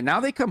 And now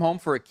they come home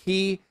for a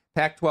key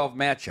Pac-12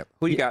 matchup.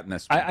 Who you got in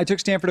this one? I took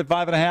Stanford at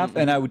 5.5,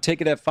 and I would take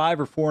it at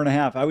 5 or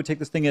 4.5. I would take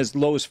this thing as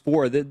low as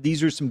 4.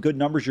 These are some good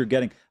numbers you're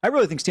getting. I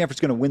really think Stanford's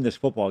going to win this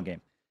football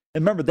game.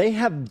 And remember, they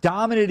have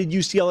dominated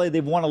UCLA.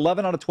 They've won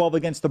 11 out of 12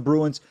 against the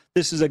Bruins.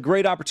 This is a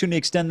great opportunity to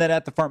extend that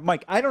at the farm.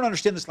 Mike, I don't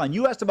understand this line.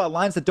 You asked about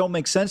lines that don't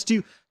make sense to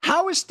you.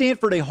 How is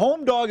Stanford a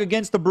home dog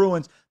against the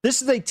Bruins?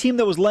 This is a team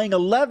that was laying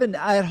 11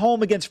 at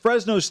home against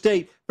Fresno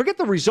State. Forget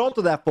the result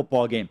of that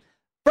football game.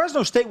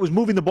 Fresno State was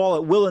moving the ball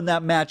at will in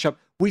that matchup.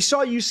 We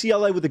saw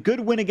UCLA with a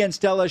good win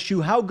against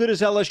LSU. How good is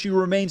LSU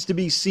remains to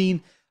be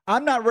seen.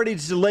 I'm not ready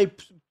to lay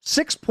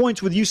 6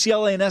 points with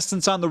UCLA in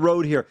essence on the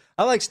road here.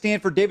 I like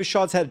Stanford. Davis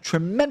Shaw's had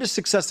tremendous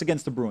success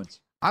against the Bruins.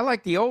 I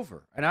like the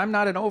over, and I'm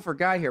not an over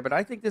guy here, but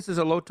I think this is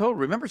a low total.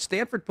 Remember,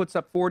 Stanford puts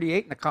up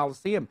 48 in the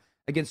Coliseum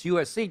against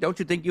USC. Don't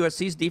you think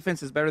USC's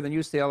defense is better than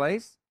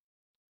UCLA's?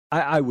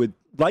 I would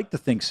like to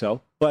think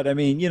so, but I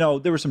mean,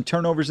 there were some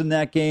turnovers in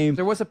that game.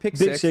 There was a pick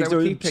six. There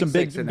were some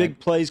big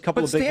plays,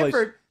 couple of big plays.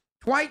 But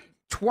Stanford,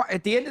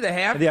 at the end of the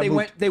half,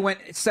 they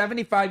went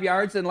 75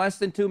 yards in less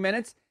than 2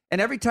 minutes, and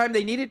every time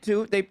they needed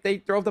to, they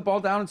drove the ball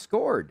down and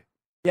scored.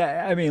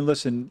 Yeah, I mean,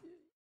 listen,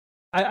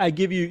 I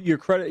give you your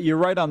credit. You're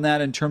right on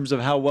that in terms of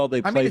how well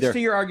they play there. It's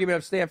to your argument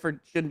of Stanford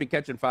shouldn't be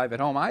catching 5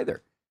 at home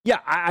either. Yeah,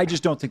 I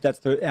just don't think that's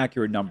the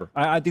accurate number.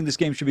 I think this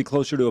game should be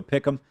closer to a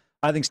pick-'em.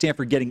 I think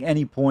Stanford getting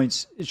any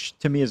points,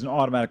 to me, is an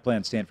automatic play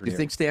on Stanford. You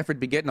think Stanford would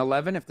be getting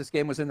 11 if this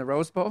game was in the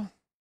Rose Bowl?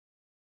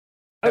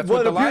 That's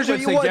what the line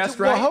would suggest,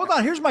 right? Well, hold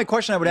on. Here's my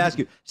question I would ask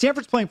you.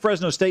 Stanford's playing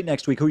Fresno State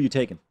next week. Who are you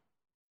taking?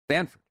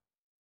 Stanford.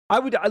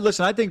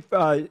 Listen, I think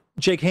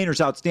Jake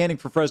Hayner's outstanding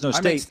for Fresno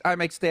State. I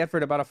make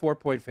Stanford about a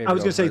 4-point favorite. I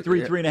was going to say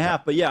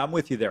 3.5, but yeah, I'm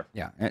with you there.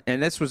 Yeah,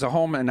 and this was a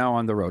home and now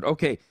on the road.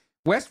 Okay,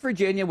 West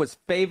Virginia was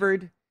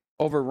favored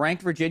over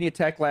ranked Virginia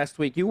Tech last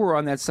week. You were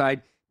on that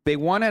side. They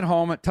won at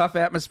home, a tough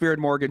atmosphere in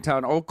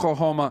Morgantown.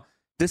 Oklahoma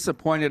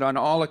disappointed on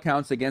all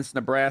accounts against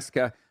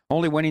Nebraska,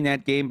 only winning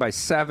that game by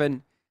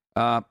 7.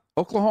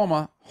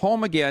 Oklahoma,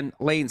 home again,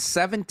 laying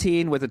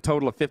 17 with a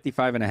total of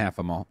 55.5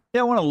 them all.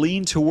 Yeah, I want to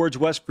lean towards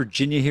West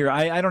Virginia here.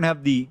 I don't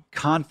have the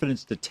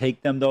confidence to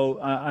take them,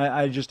 though.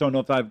 I just don't know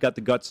if I've got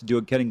the guts to do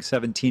it, getting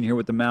 17 here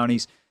with the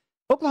Mounties.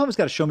 Oklahoma's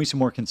got to show me some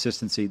more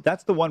consistency.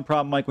 That's the one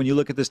problem, Mike, when you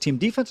look at this team.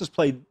 Defense has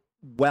played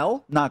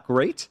well, not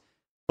great,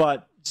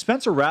 but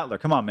Spencer Rattler,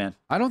 come on, man.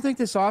 I don't think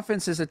this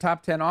offense is a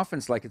top 10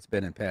 offense like it's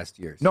been in past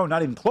years. No,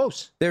 not even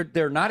close.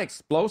 They're not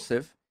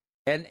explosive.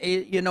 And,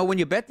 when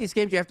you bet these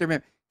games, you have to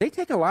remember, they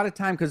take a lot of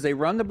time because they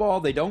run the ball.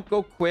 They don't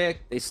go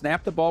quick. They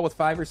snap the ball with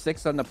 5 or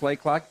 6 on the play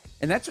clock.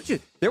 And that's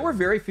there were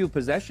very few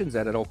possessions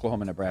at an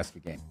Oklahoma-Nebraska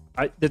game.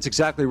 That's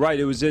exactly right.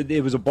 It was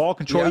a ball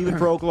control even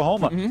for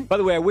Oklahoma. Mm-hmm. By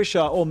the way, I wish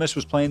Ole Miss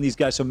was playing these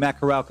guys so Matt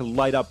Corral could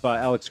light up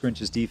Alex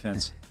Grinch's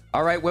defense.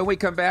 All right, when we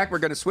come back, we're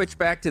going to switch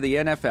back to the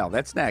NFL.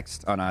 That's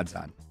next on Odds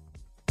On.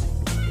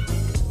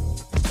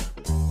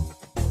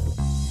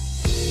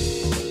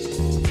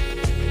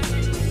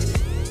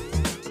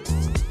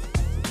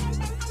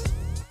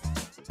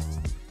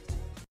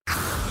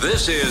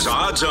 This is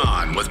Odds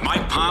On with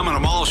Mike Palm and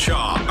Amal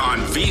Shaw on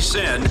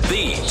VSiN,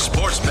 the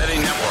Sports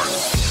Betting Network.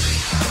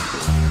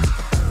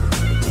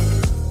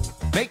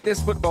 Make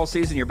this football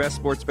season your best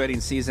sports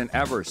betting season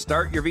ever.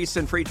 Start your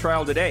VSiN free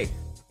trial today.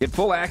 Get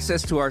full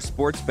access to our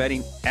sports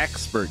betting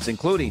experts,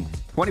 including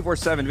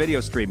 24/7 video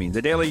streaming,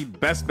 the daily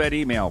best bet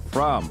email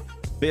from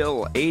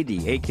Bill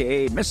Adee,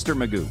 a.k.a. Mr.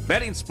 Magoo,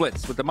 betting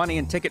splits with the money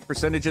and ticket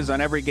percentages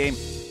on every game,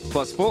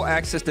 plus full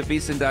access to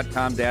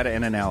VSiN.com data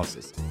and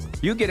analysis.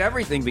 You get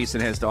everything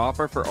VSiN has to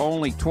offer for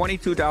only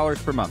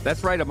 $22 per month.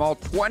 That's right, I'm all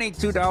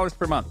 $22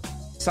 per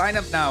month. Sign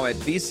up now at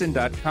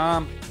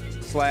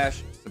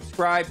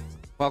VSiN.com/subscribe.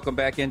 Welcome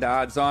back into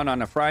Odds On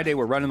a Friday.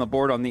 We're running the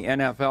board on the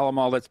NFL.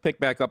 Amal, let's pick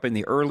back up in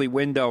the early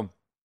window.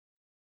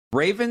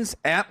 Ravens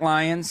at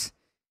Lions.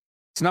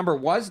 Its number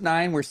was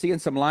 9. We're seeing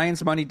some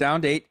Lions money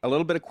down to 8. A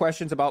little bit of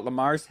questions about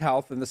Lamar's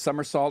health and the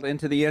somersault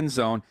into the end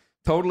zone.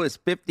 Total is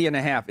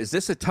 50.5. Is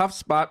this a tough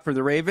spot for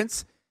the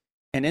Ravens?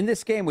 And in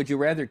this game, would you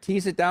rather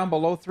tease it down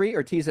below 3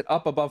 or tease it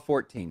up above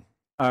 14?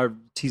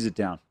 Tease it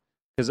down.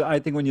 Because I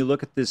think when you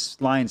look at this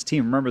Lions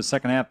team, remember the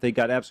second half, they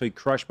got absolutely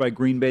crushed by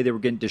Green Bay. They were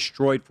getting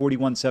destroyed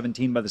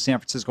 41-17 by the San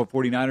Francisco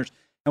 49ers.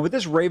 And with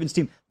this Ravens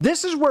team,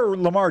 this is where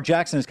Lamar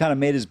Jackson has kind of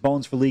made his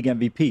bones for league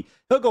MVP.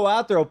 He'll go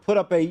out there, he'll put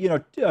up a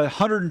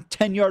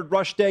 110-yard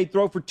rush day,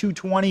 throw for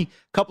 220,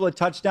 couple of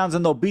touchdowns,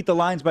 and they'll beat the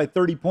Lions by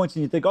 30 points.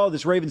 And you think, oh,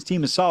 this Ravens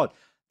team is solid.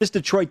 This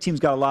Detroit team's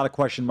got a lot of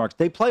question marks.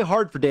 They play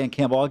hard for Dan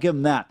Campbell. I'll give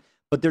them that.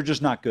 But they're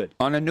just not good.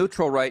 On a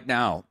neutral right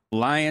now,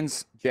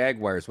 Lions,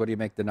 Jaguars, what do you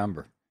make the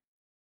number?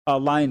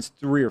 Lions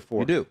 3 or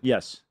 4. You do?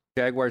 Yes.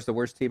 Jaguars the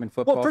worst team in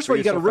football. Well, first of all,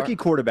 you got a rookie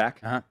quarterback.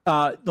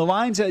 Uh-huh. The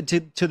Lions,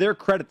 to their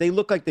credit, they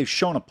look like they've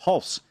shown a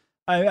pulse.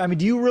 I mean,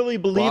 do you really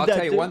believe I'll that? I'll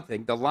tell you one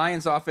thing. The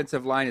Lions'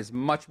 offensive line is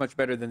much, much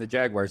better than the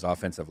Jaguars'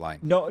 offensive line.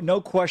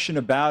 No question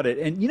about it.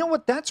 And you know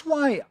what? That's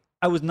why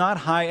I was not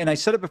high, and I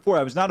said it before,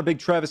 I was not a big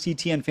Travis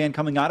Etienne fan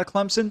coming out of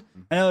Clemson.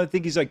 I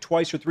think he's like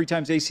twice or 3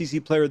 times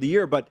ACC Player of the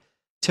Year, but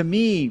to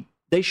me,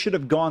 they should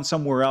have gone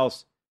somewhere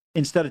else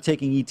instead of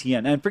taking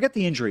Etienne. And forget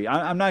the injury.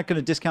 I'm not going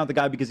to discount the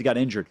guy because he got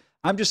injured.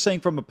 I'm just saying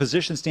from a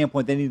position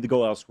standpoint, they need to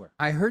go elsewhere.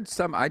 I heard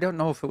I don't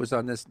know if it was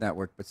on this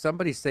network, but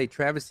somebody say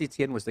Travis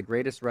Etienne was the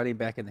greatest running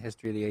back in the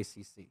history of the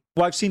ACC.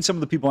 Well, I've seen some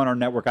of the people on our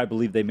network, I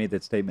believe they made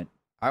that statement.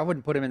 I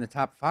wouldn't put him in the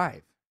top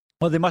 5.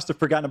 Well, they must have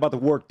forgotten about the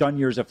Warwick Dunn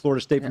years at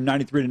Florida State from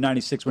 93 to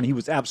 96 when he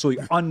was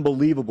absolutely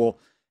unbelievable.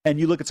 And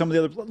you look at some of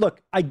the other –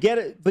 look, I get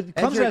it, but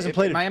Clemson hasn't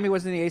played it. Miami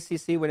was in the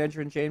ACC when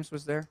Edgerrin James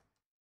was there?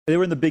 They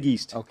were in the Big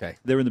East. Okay.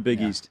 They were in the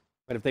Big East.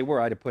 But if they were,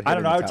 I'd have put him I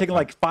don't know. I would have taken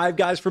like 5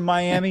 guys from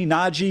Miami,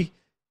 Najee,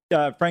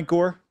 Frank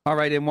Gore. All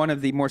right, in one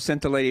of the more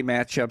scintillating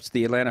matchups,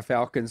 the Atlanta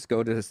Falcons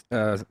go to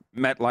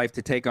MetLife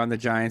to take on the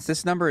Giants.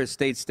 This number has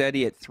stayed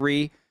steady at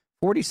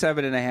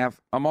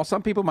 47.5.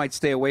 Some people might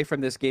stay away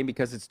from this game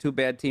because it's two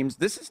bad teams.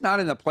 This is not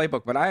in the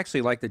playbook, but I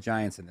actually like the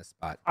Giants in this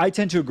spot. I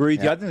tend to agree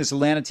with you. I think this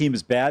Atlanta team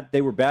is bad.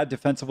 They were bad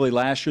defensively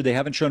last year. They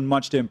haven't shown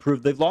much to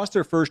improve. They've lost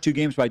their first two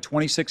games by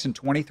 26 and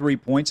 23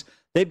 points.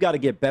 They've got to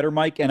get better,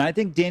 Mike, and I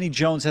think Danny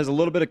Jones has a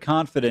little bit of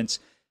confidence.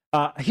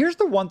 Here's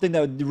the one thing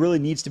that really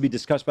needs to be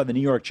discussed by the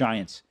New York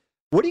Giants.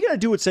 What are you going to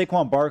do with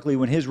Saquon Barkley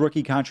when his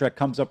rookie contract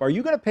comes up? Are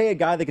you going to pay a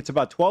guy that gets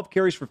about 12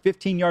 carries for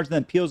 15 yards and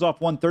then peels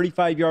off one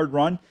 35-yard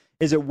run?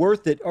 Is it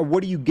worth it, or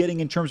what are you getting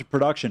in terms of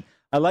production?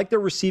 I like their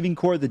receiving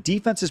core. The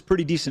defense is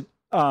pretty decent.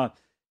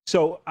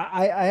 So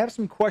I have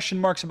some question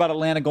marks about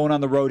Atlanta going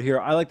on the road here.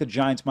 I like the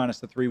Giants minus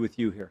the 3 with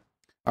you here.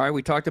 All right,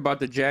 we talked about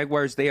the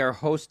Jaguars. They are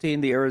hosting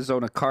the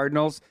Arizona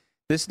Cardinals.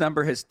 This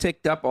number has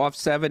ticked up off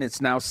 7.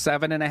 It's now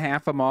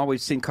 7.5 Amal.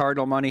 We've seen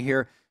Cardinal money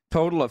here.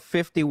 Total of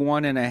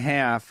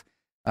 51.5.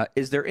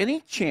 Is there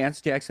any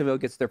chance Jacksonville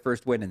gets their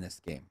first win in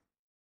this game?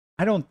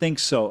 I don't think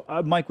so.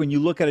 Mike, when you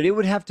look at it, it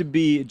would have to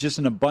be just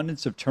an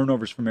abundance of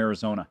turnovers from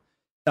Arizona.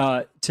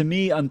 To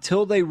me,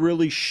 until they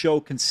really show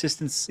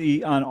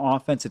consistency on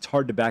offense, it's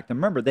hard to back them.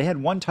 Remember, they had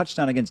one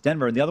touchdown against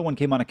Denver, and the other one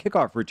came on a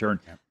kickoff return.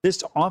 Yeah.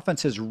 This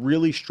offense has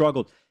really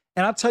struggled.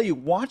 And I'll tell you,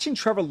 watching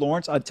Trevor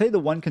Lawrence, I'll tell you the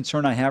one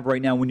concern I have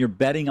right now when you're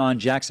betting on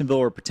Jacksonville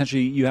or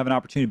potentially you have an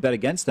opportunity to bet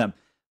against them,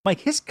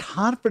 Mike, his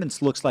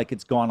confidence looks like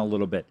it's gone a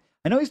little bit.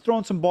 I know he's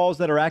throwing some balls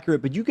that are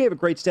accurate, but you gave a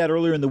great stat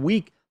earlier in the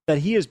week that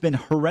he has been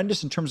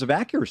horrendous in terms of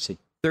accuracy.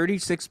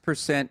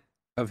 36%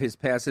 of his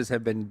passes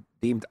have been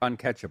deemed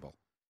uncatchable.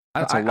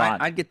 That's a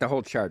lot. I'd get the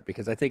whole chart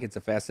because I think it's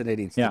a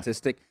fascinating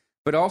statistic. Yeah.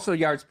 But also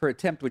yards per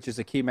attempt, which is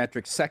a key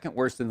metric, second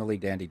worst in the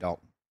league to Andy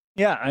Dalton.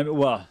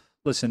 Yeah,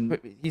 listen.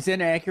 But he's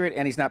inaccurate,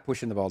 and he's not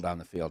pushing the ball down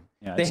the field.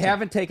 Yeah, they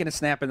haven't taken a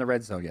snap in the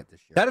red zone yet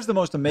this year. That is the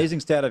most amazing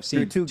stat I've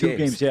seen. Two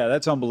games. Yeah,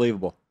 that's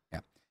unbelievable.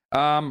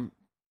 Yeah.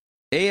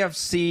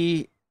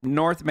 AFC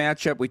North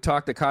matchup we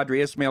talked to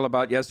Qadri Ismail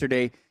about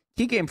yesterday.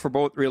 Key game for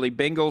both, really.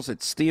 Bengals at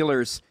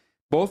Steelers.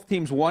 Both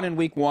teams won in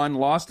week 1,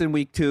 lost in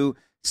week 2.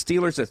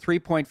 Steelers a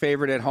 3-point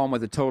favorite at home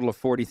with a total of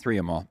 43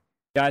 Amal.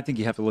 Yeah, I think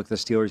you have to look at the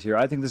Steelers here.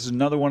 I think this is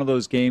another one of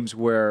those games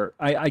where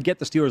I get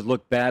the Steelers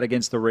look bad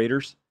against the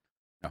Raiders.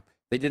 No,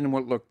 they didn't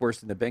look worse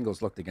than the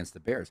Bengals looked against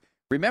the Bears.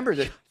 Remember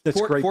that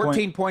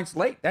 14 points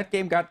late. That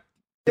game got...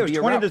 It was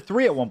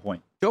 20-3 at one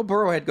point. Joe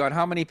Burrow had got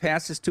how many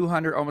passes?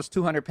 Almost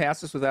 200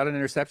 passes without an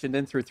interception,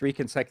 then threw 3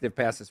 consecutive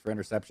passes for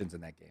interceptions in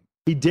that game.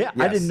 He did? Yes.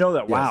 I didn't know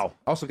that. Yes. Wow.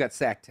 Also got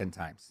sacked 10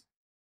 times.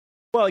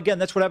 Well, again,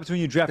 that's what happens when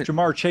you draft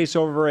Jamar Chase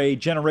over a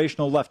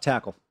generational left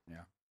tackle.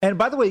 Yeah. And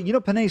by the way,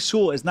 Penei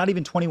Sewell is not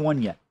even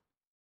 21 yet.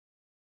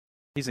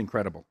 He's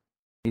incredible.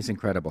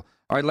 All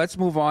right, let's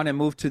move on and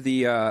move to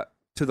the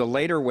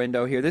later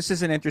window here. This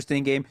is an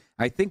interesting game.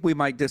 I think we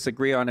might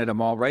disagree on it,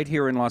 Amal. Right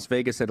here in Las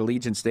Vegas at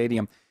Allegiant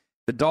Stadium.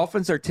 The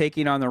Dolphins are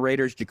taking on the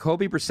Raiders.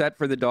 Jacoby Brissett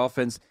for the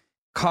Dolphins.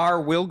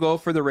 Carr will go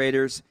for the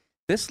Raiders.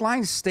 This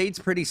line stays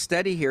pretty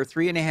steady here,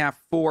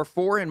 3.5,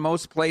 4 in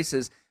most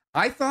places.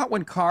 I thought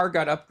when Carr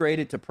got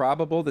upgraded to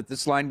probable that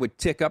this line would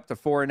tick up to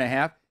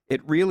 4.5.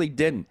 It really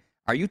didn't.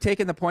 Are you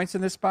taking the points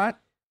in this spot?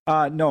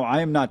 No,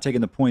 I am not taking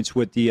the points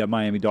with the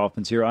Miami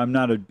Dolphins here. I'm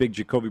not a big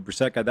Jacoby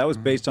Brissett guy. That was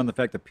based on the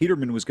fact that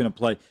Peterman was going to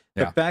play.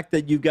 Yeah. The fact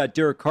that you've got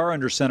Derek Carr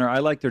under center, I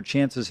like their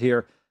chances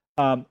here.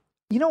 You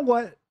know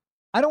what?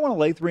 I don't want to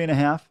lay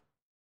 3.5.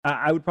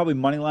 I would probably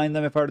moneyline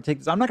them if I were to take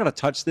this. I'm not going to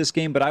touch this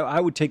game, but I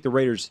would take the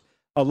Raiders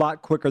a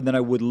lot quicker than I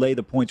would lay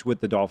the points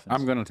with the Dolphins.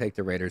 I'm going to take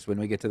the Raiders. When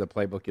we get to the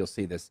playbook, you'll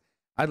see this.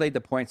 I laid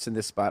the points in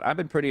this spot. I've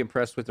been pretty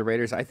impressed with the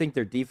Raiders. I think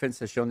their defense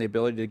has shown the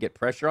ability to get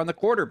pressure on the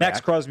quarterback.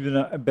 Max Crosby's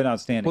been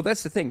outstanding. Well,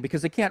 that's the thing,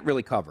 because they can't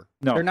really cover.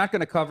 No. They're not going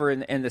to cover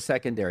in the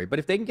secondary. But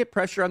if they can get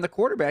pressure on the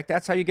quarterback,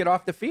 that's how you get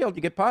off the field.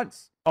 You get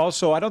punts.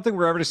 Also, I don't think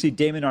we're ever going to see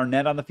Damon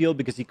Arnett on the field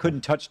because he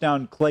couldn't touch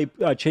down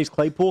Chase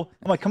Claypool.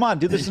 I'm like, come on,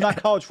 dude, this is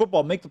not college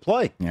football. Make the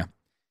play. Yeah.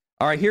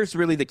 All right, here's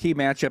really the key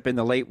matchup in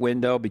the late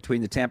window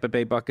between the Tampa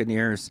Bay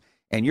Buccaneers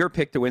and your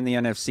pick to win the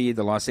NFC,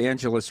 the Los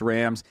Angeles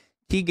Rams.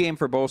 Key game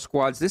for both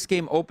squads. This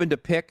game opened to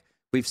pick.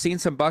 We've seen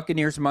some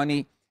Buccaneers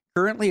money.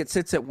 Currently, it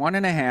sits at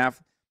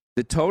 1.5.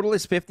 The total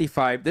is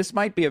 55. This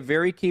might be a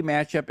very key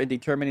matchup in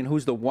determining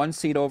who's the 1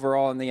 seed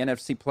overall in the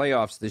NFC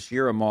playoffs this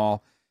year,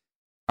 Amal.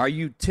 Are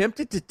you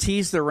tempted to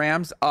tease the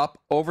Rams up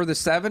over the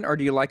 7, or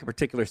do you like a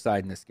particular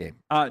side in this game?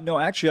 No,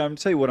 actually, I'm going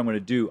to tell you what I'm going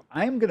to do.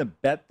 I'm going to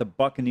bet the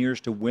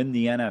Buccaneers to win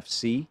the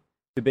NFC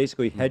to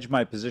basically hedge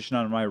my position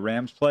on my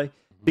Rams play.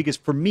 Because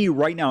for me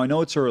right now, I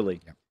know it's early,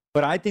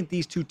 but I think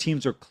these two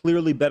teams are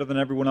clearly better than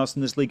everyone else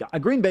in this league.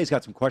 Green Bay's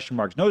got some question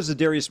marks. Notice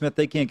Zadarius Smith,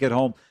 they can't get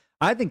home.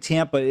 I think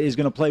Tampa is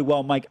going to play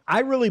well, Mike. I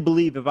really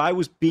believe, if I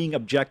was being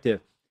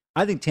objective,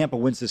 I think Tampa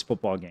wins this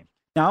football game.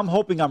 Now, I'm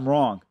hoping I'm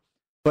wrong,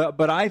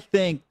 but I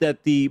think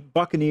that the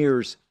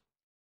Buccaneers,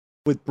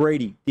 with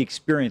Brady, the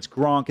experience,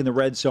 Gronk in the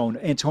red zone,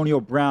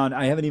 Antonio Brown,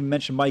 I haven't even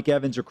mentioned Mike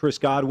Evans or Chris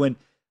Godwin,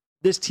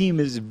 this team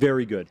is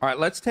very good. All right,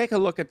 let's take a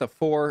look at the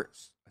 4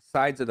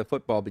 sides of the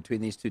football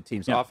between these two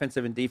teams,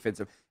 offensive and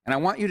defensive. And I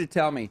want you to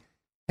tell me,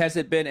 Has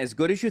it been as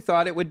good as you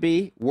thought it would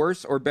be,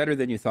 worse, or better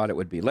than you thought it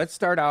would be? Let's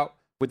start out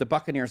with the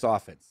Buccaneers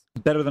offense.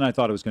 Better than I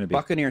thought it was going to be.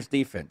 Buccaneers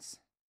defense.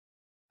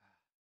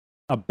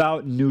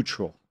 About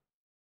neutral.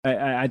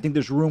 I think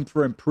there's room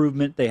for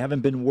improvement. They haven't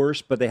been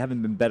worse, but they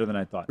haven't been better than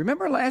I thought.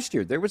 Remember last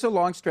year, there was a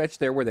long stretch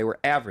there where they were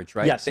average,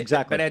 right? Yes,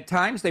 exactly. But at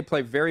times, they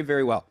play very,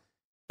 very well.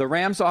 The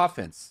Rams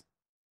offense.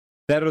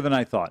 Better than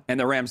I thought. And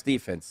the Rams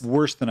defense.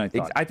 Worse than I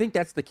thought. I think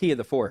that's the key of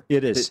the four.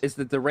 It is. Is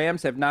that the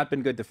Rams have not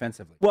been good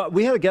defensively. Well,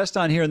 we had a guest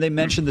on here, and they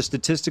mentioned that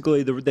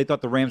statistically they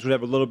thought the Rams would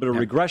have a little bit of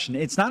regression.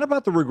 It's not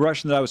about the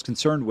regression that I was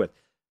concerned with.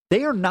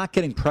 They are not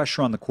getting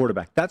pressure on the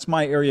quarterback. That's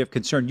my area of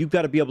concern. You've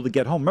got to be able to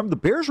get home. Remember, the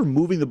Bears are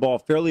moving the ball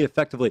fairly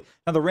effectively.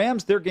 Now, the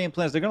Rams, their game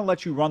plans, they're going to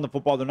let you run the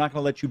football. They're not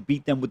going to let you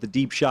beat them with the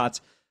deep shots.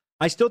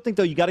 I still think,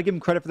 though, you got to give them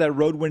credit for that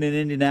road win in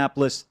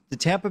Indianapolis. The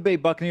Tampa Bay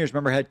Buccaneers,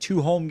 remember, had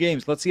 2 home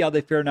games. Let's see how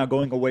they fare now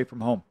going away from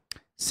home.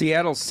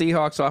 Seattle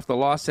Seahawks, off the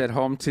loss at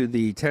home to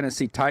the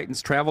Tennessee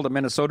Titans, travel to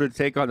Minnesota to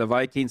take on the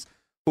Vikings,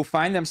 who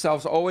find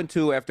themselves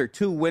 0-2 after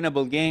 2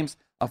 winnable games,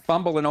 a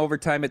fumble in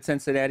overtime at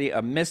Cincinnati,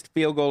 a missed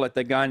field goal at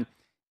the gun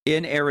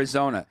in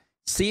Arizona.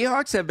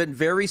 Seahawks have been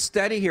very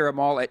steady here,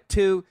 Amal, at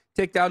 2,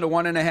 tick down to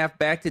 1.5,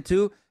 back to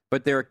 2,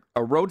 but they're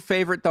a road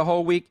favorite the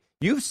whole week.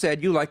 You've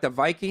said you like the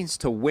Vikings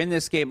to win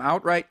this game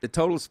outright. The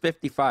total's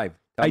 55.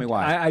 Tell me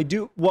why. I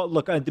do. Well,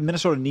 look,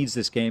 Minnesota needs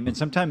this game, and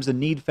sometimes the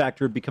need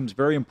factor becomes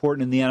very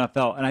important in the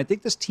NFL. And I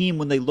think this team,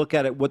 when they look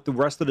at it, what the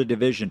rest of the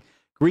division,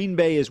 Green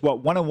Bay is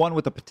 1-1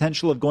 with the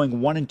potential of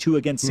going 1-2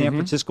 against San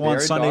Francisco on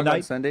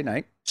Sunday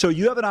night. So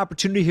you have an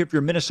opportunity here if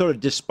you're Minnesota,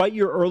 despite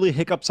your early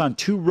hiccups on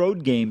 2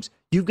 road games,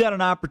 you've got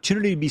an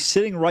opportunity to be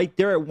sitting right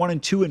there at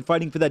 1-2 and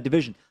fighting for that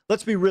division.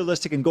 Let's be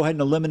realistic and go ahead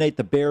and eliminate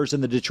the Bears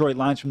and the Detroit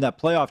Lions from that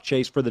playoff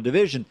chase for the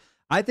division.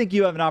 I think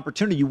you have an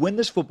opportunity. You win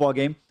this football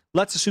game.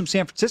 Let's assume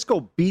San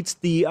Francisco beats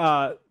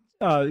the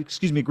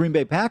Green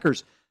Bay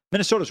Packers.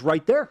 Minnesota's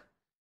right there.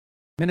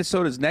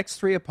 Minnesota's next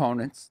 3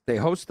 opponents, they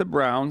host the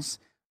Browns,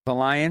 the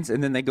Lions,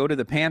 and then they go to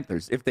the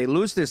Panthers. If they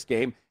lose this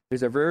game,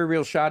 there's a very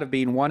real shot of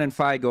being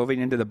 1-5 going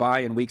into the bye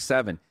in Week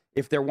 7.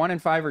 If they're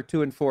 1-5 or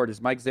 2-4, does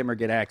Mike Zimmer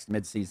get axed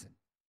midseason?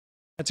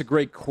 That's a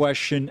great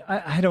question.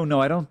 I don't know.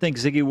 I don't think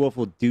Ziggy Wolf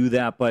will do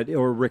that,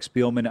 or Rick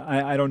Spielman.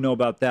 I don't know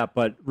about that.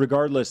 But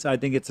regardless, I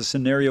think it's a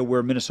scenario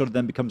where Minnesota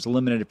then becomes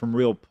eliminated from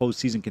real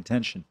postseason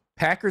contention.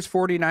 Packers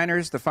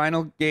 49ers, the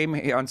final game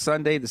on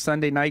Sunday, the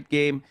Sunday night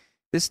game.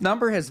 This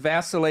number has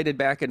vacillated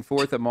back and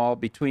forth, Amal,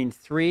 between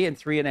 3 and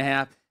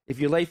 3.5. If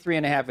you lay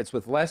 3.5, it's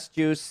with less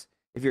juice.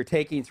 If you're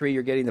taking 3,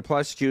 you're getting the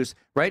plus juice.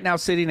 Right now,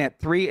 sitting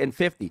at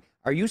 3.50.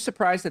 Are you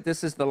surprised that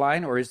this is the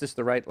line, or is this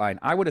the right line?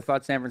 I would have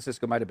thought San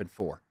Francisco might have been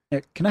 4.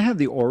 Can I have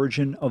the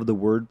origin of the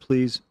word,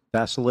 please?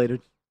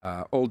 Vacillated?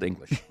 Old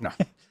English. No.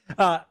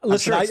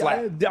 Listen,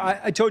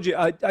 I told you,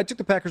 I took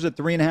the Packers at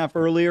 3.5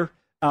 earlier.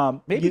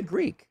 Maybe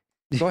Greek.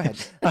 Go ahead.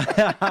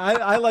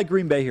 I like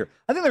Green Bay here.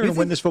 I think they're going to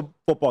win this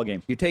football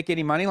game. You take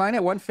any money line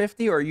at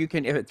 150, or you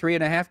can, if at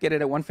 3.5, get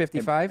it at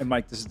 155? And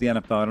Mike, this is the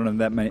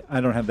NFL. I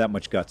don't have that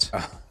much guts.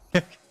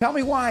 Tell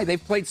me why.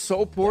 They've played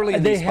so poorly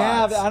in these these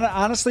spots.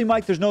 Honestly,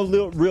 Mike, there's no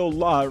real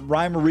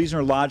rhyme or reason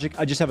or logic.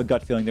 I just have a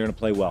gut feeling they're going to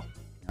play well.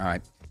 All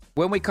right.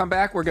 When we come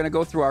back, we're going to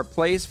go through our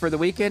plays for the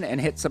weekend and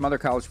hit some other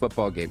college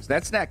football games.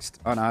 That's next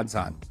on Odds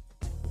On.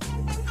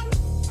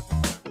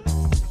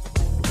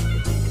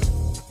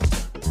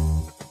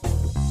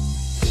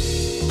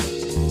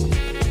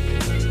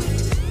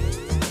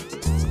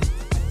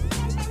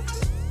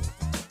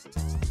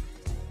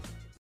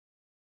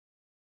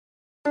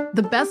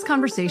 The best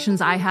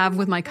conversations I have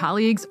with my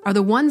colleagues are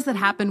the ones that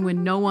happen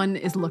when no one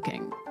is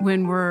looking,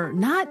 when we're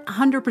not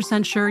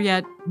 100% sure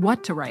yet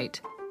what to write.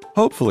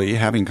 Hopefully,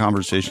 having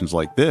conversations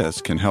like this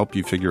can help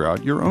you figure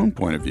out your own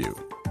point of view.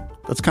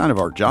 That's kind of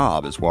our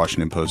job as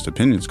Washington Post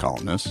opinions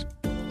columnists.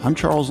 I'm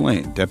Charles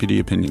Lane, Deputy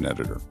Opinion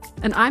Editor.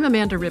 And I'm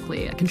Amanda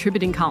Ripley, a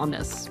contributing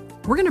columnist.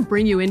 We're going to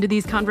bring you into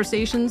these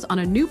conversations on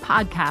a new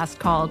podcast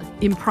called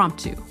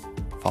Impromptu.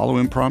 Follow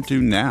Impromptu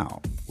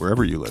now,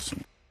 wherever you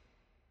listen.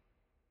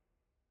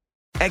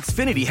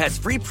 Xfinity has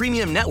free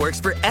premium networks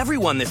for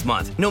everyone this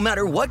month, no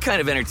matter what kind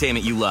of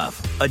entertainment you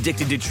love.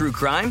 Addicted to true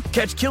crime?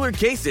 Catch killer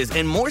cases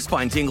and more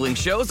spine-tingling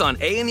shows on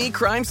A&E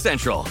Crime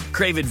Central.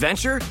 Crave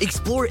adventure?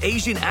 Explore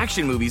Asian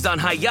action movies on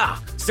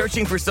Hi-YAH.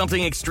 Searching for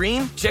something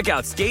extreme? Check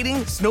out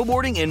skating,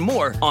 snowboarding, and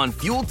more on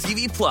Fuel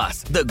TV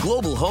Plus, the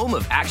global home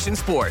of action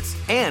sports.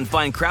 And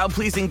find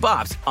crowd-pleasing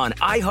bops on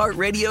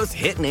iHeartRadio's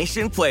Hit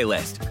Nation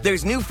playlist.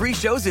 There's new free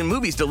shows and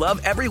movies to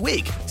love every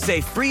week. Say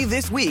free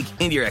this week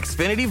in your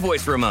Xfinity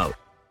voice remote.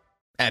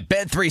 At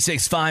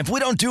Bet365, we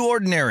don't do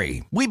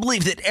ordinary. We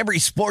believe that every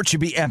sport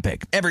should be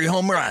epic. Every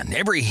home run,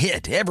 every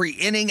hit, every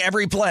inning,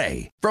 every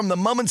play. From the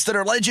moments that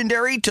are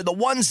legendary to the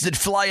ones that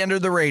fly under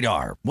the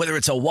radar. Whether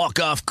it's a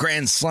walk-off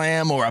grand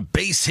slam or a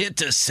base hit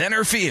to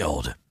center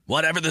field.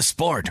 Whatever the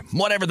sport,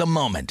 whatever the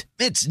moment.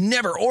 It's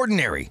never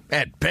ordinary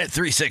at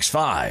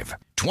Bet365.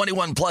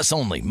 21 plus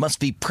only. Must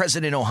be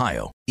present in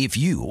Ohio. If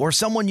you or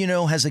someone you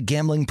know has a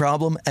gambling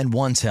problem and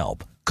wants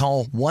help,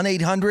 call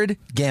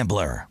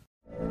 1-800-GAMBLER.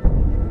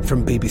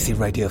 From BBC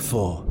Radio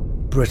 4,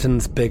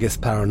 Britain's biggest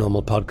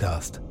paranormal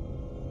podcast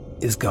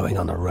is going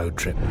on a road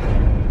trip.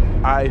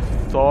 I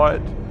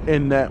thought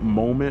in that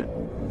moment,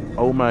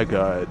 oh my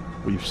God,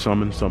 we've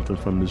summoned something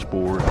from this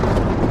board.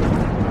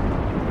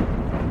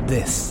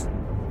 This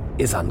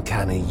is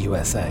Uncanny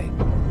USA.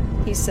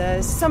 He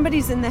says,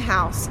 somebody's in the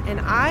house,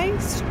 and I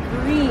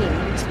screamed.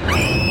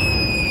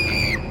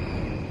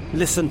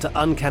 Listen to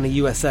Uncanny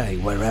USA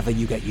wherever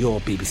you get your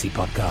BBC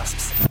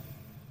podcasts,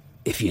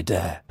 if you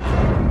dare.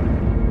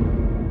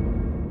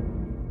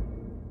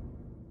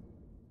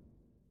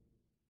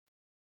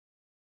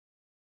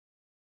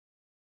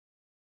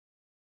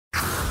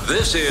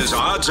 This is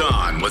Odds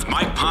On with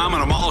Mike Palm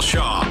and Amal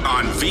Shaw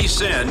on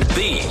VSiN,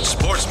 the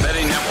Sports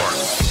Betting Network.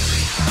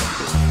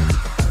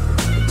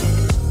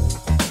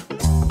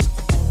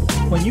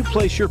 When you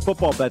place your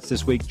football bets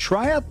this week,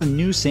 try out the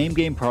new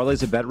same-game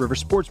parlays at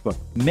BetRivers Sportsbook.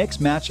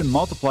 Mix, match, and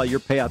multiply your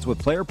payouts with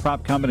player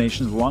prop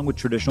combinations along with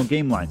traditional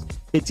game lines.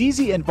 It's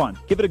easy and fun.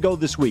 Give it a go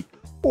this week.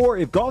 Or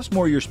if golf's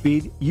more your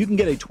speed, you can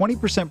get a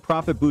 20%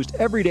 profit boost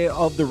every day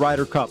of the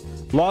Ryder Cup.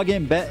 Log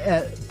in, bet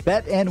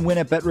and win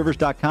at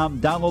BetRivers.com.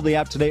 Download the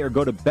app today or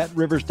go to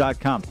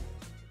BetRivers.com.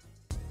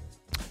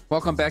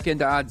 Welcome back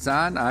into Odds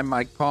On. I'm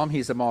Mike Palm.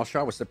 He's Amal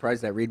Shaw. I was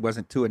surprised that read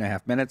wasn't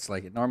 2.5 minutes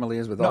like it normally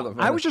is with all of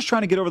us. I was just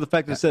trying to get over the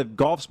fact that it said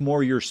golf's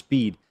more your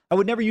speed. I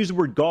would never use the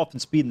word golf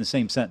and speed in the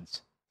same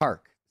sentence.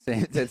 Park.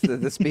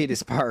 The speed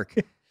is park.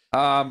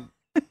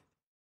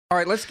 All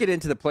right, let's get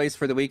into the plays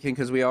for the weekend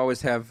because we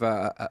always have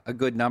a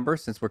good number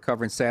since we're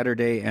covering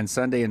Saturday and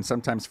Sunday and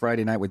sometimes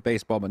Friday night with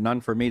baseball, but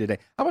none for me today.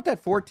 How about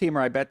that 4-teamer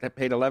I bet that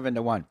paid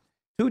 11-1?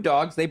 2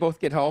 dogs, they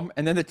both get home,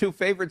 and then the 2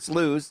 favorites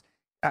lose.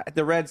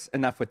 The Reds,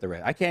 enough with the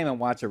Reds. I can't even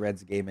watch a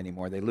Reds game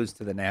anymore. They lose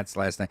to the Nats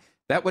last night.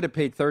 That would have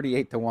paid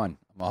 38-1.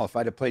 Well, if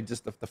I'd have played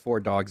just the 4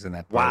 dogs in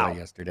that parlay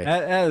yesterday.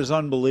 That is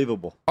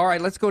unbelievable. All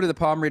right, let's go to the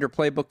Palm Reader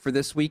playbook for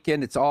this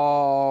weekend. It's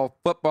all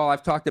football.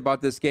 I've talked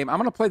about this game. I'm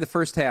going to play the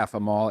first half,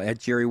 Amal, at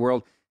Jerry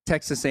World.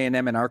 Texas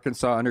A&M and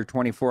Arkansas under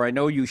 24. I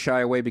know you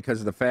shy away because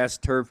of the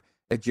fast turf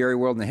at Jerry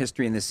World and the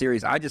history in this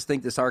series. I just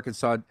think this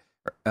Arkansas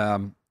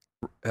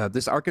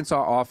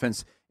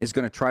offense is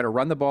going to try to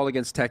run the ball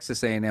against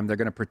Texas A&M. They're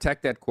going to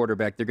protect that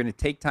quarterback. They're going to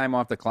take time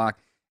off the clock.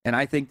 And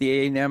I think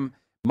the A&M,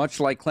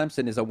 much like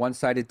Clemson, is a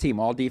one-sided team.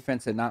 All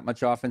defense and not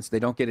much offense. They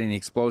don't get any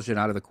explosion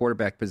out of the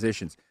quarterback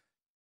positions.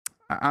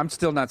 I'm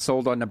still not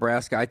sold on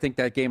Nebraska. I think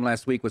that game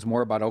last week was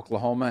more about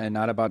Oklahoma and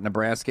not about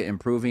Nebraska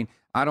improving.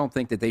 I don't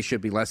think that they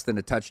should be less than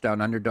a touchdown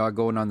underdog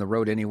going on the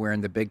road anywhere in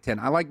the Big Ten.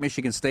 I like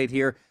Michigan State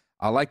here.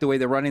 I like the way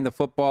they're running the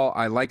football.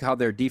 I like how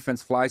their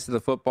defense flies to the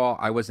football.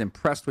 I was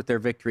impressed with their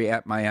victory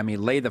at Miami.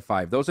 Lay the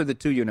 5. Those are the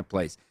 2-unit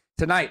plays.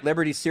 Tonight,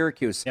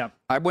 Liberty-Syracuse. Yep.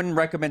 I wouldn't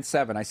recommend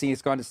 7. I see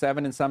it's gone to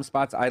 7 in some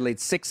spots. I laid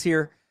 6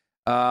 here.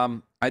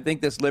 I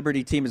think this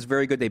Liberty team is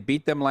very good. They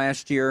beat them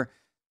last year.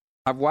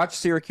 I've watched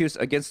Syracuse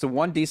against the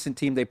one decent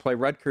team they play,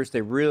 Rutgers.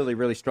 They really,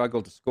 really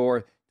struggled to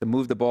score, to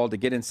move the ball, to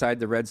get inside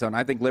the red zone.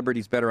 I think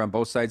Liberty's better on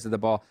both sides of the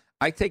ball.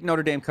 I take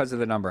Notre Dame because of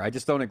the number. I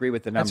just don't agree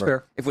with the number. That's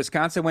fair. If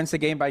Wisconsin wins the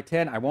game by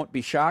 10, I won't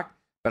be shocked.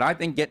 But I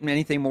think getting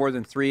anything more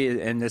than 3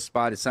 in this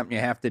spot is something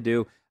you have to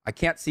do. I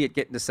can't see it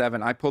getting to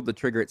 7. I pulled the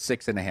trigger at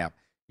 6.5.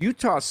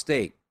 Utah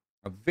State,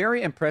 a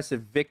very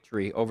impressive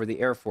victory over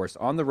the Air Force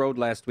on the road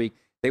last week.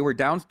 They were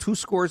down 2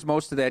 scores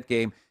most of that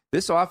game.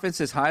 This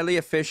offense is highly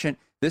efficient.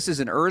 This is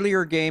an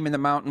earlier game in the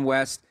Mountain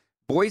West.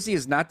 Boise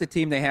is not the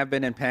team they have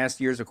been in past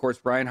years. Of course,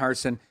 Brian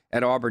Harsin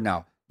at Auburn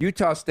now.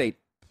 Utah State,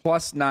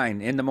 +9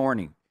 in the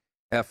morning.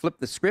 Flip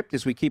the script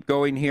as we keep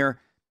going here.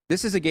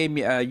 This is a game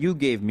you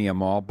gave me,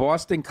 Amal.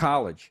 Boston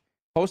College,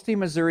 hosting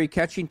Missouri,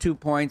 catching 2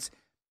 points.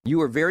 You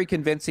were very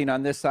convincing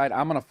on this side.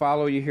 I'm going to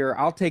follow you here.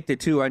 I'll take the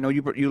 2. I know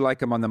you like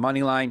them on the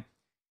money line.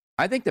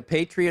 I think the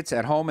Patriots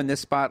at home in this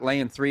spot,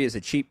 laying 3 is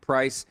a cheap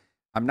price.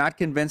 I'm not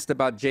convinced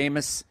about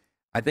Jameis.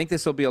 I think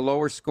this will be a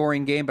lower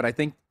scoring game, but I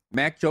think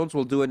Mac Jones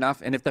will do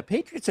enough. And if the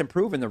Patriots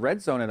improve in the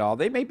red zone at all,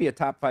 they may be a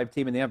top 5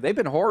 team in the NFL. They've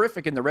been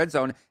horrific in the red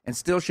zone and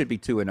still should be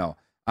 2-0.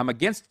 I'm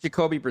against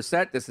Jacoby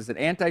Brissett. This is an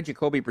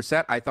anti-Jacoby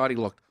Brissett. I thought he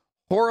looked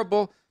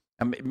horrible.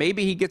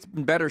 Maybe he gets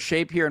in better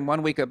shape here in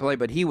 1 week of play,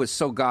 but he was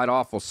so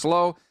god-awful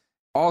slow.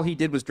 All he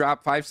did was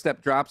drop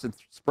 5-step drops and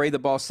spray the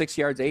ball 6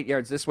 yards, 8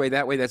 yards this way,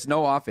 that way. That's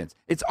no offense.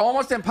 It's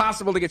almost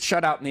impossible to get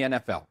shut out in the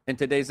NFL, in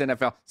today's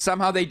NFL.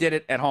 Somehow they did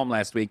it at home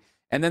last week.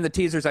 And then the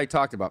teasers I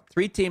talked about.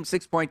 3-team,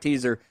 6-point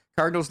teaser.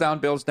 Cardinals down,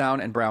 Bills down,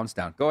 and Browns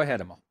down. Go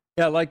ahead, Amal.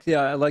 Yeah,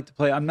 I like to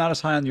play. I'm not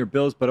as high on your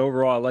Bills, but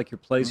overall, I like your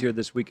plays here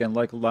this weekend.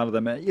 Like a lot of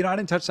them. You know, I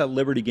didn't touch that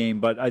Liberty game,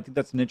 but I think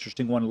that's an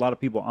interesting one. A lot of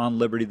people on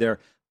Liberty there.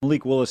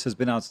 Malik Willis has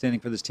been outstanding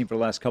for this team for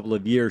the last couple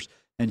of years,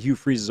 and Hugh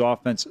Freeze's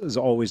offense has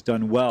always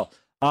done well.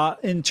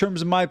 In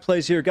terms of my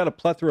plays here, got a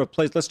plethora of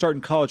plays. Let's start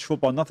in college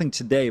football. Nothing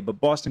today, but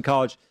Boston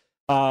College,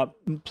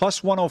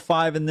 plus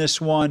 105 in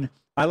this one.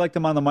 I like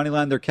them on the money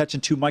line. They're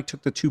catching 2. Mike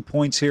took the 2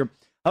 points here.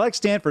 I like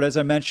Stanford, as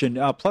I mentioned,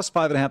 plus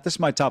 5.5. This is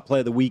my top play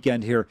of the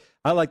weekend here.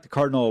 I like the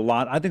Cardinal a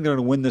lot. I think they're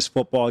going to win this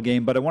football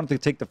game, but I wanted to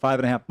take the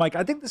 5.5. Mike,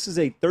 I think this is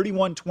a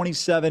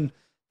 31-27,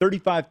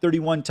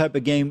 35-31 type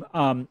of game.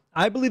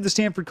 I believe the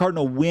Stanford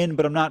Cardinal win,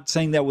 but I'm not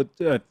saying that with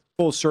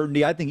full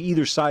certainty. I think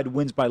either side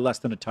wins by less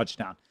than a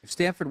touchdown. If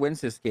Stanford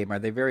wins this game, are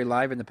they very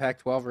live in the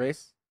Pac-12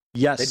 race?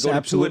 Yes, They'd go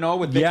absolutely. to 2-0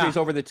 with victories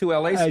over the two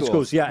LA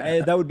schools.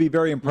 Yeah, that would be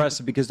very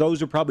impressive because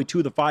those are probably two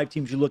of the 5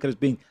 teams you look at as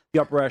being the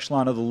upper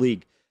echelon of the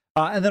league.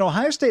 And then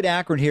Ohio State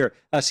Akron here.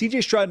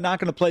 C.J. Stroud not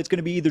going to play. It's going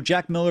to be either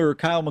Jack Miller or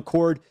Kyle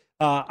McCord.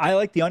 I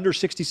like the under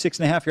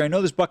 66.5 here. I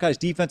know this Buckeyes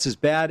defense is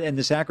bad and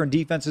this Akron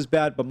defense is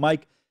bad, but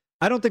Mike,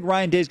 I don't think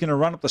Ryan Day is going to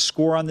run up the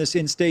score on this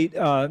in-state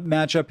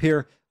matchup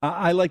here.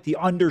 I like the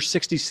under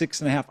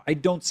 66.5. I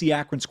don't see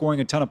Akron scoring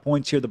a ton of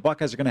points here. The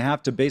Buckeyes are going to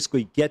have to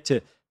basically get to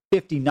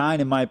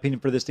 59, in my opinion,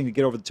 for this thing to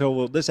get over the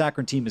total. This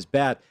Akron team is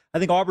bad. I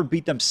think Auburn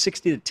beat them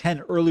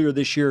 60-10 earlier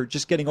this year,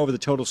 just getting over the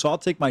total. So I'll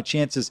take my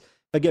chances.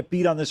 If I get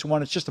beat on this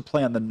one, it's just a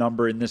play on the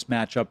number in this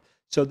matchup.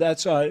 So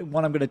that's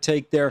one I'm going to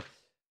take there.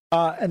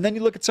 And then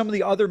you look at some of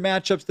the other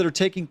matchups that are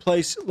taking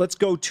place. Let's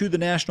go to the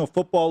National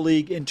Football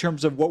League in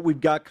terms of what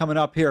we've got coming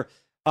up here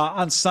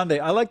on Sunday.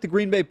 I like the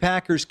Green Bay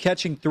Packers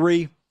catching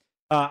 3.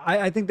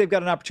 I think they've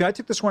got an opportunity. I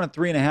took this one at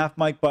 3.5,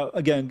 Mike, but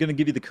again, I'm going to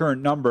give you the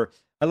current number.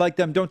 I like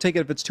them. Don't take it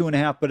if it's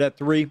 2.5, but at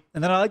 3.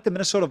 And then I like the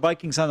Minnesota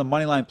Vikings on the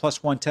money line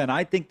plus 110.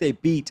 I think they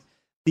beat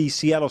the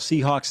Seattle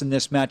Seahawks in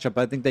this matchup.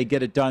 I think they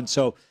get it done.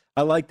 So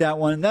I like that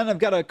one. And then I've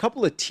got a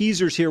couple of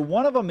teasers here.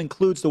 One of them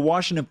includes the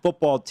Washington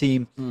football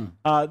team.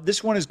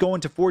 This one is going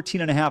to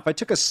 14.5. I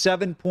took a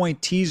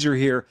 7-point teaser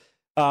here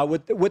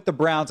with the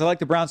Browns. I like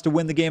the Browns to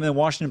win the game, and then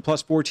Washington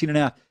plus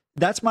 14.5.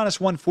 That's minus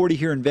 140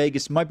 here in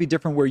Vegas. It might be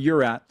different where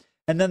you're at.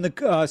 And then the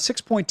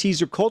 6-point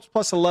teaser, Colts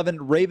plus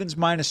 11, Ravens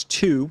minus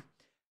 2.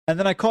 And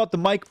then I call it the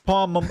Mike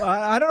Palm.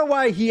 I don't know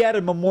why he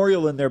added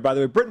Memorial in there, by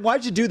the way. Britton,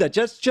 why'd you do that?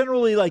 Just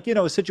generally, like,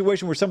 a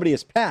situation where somebody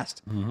has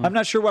passed. I'm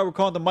not sure why we're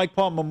calling the Mike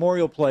Palm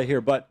Memorial play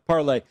here, but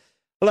parlay.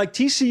 But like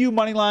TCU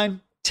money line,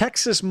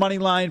 Texas money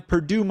line,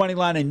 Purdue money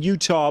line, and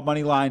Utah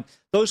money line.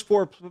 Those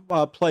 4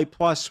 play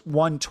plus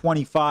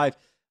 125.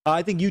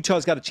 I think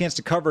Utah's got a chance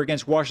to cover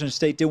against Washington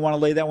State. Didn't want to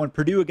lay that one.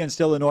 Purdue against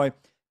Illinois.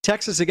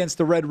 Texas against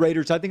the Red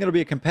Raiders. I think it'll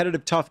be a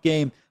competitive, tough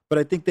game, but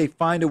I think they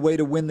find a way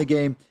to win the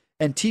game.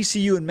 And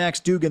TCU and Max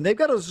Duggan, they've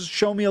got to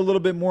show me a little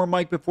bit more,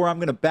 Mike, before I'm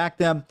going to back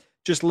them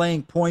just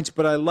laying points.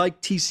 But I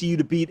like TCU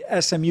to beat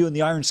SMU in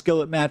the Iron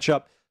Skillet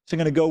matchup. So I'm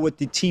going to go with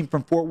the team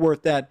from Fort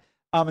Worth at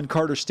Amon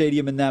Carter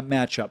Stadium in that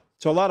matchup.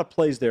 So a lot of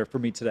plays there for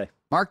me today.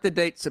 Mark the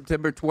date,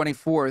 September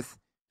 24th,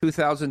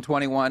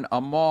 2021.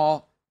 A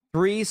mall,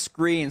 3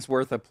 screens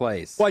worth of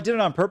plays. Well, I did it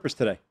on purpose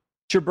today.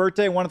 It's your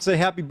birthday. I wanted to say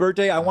happy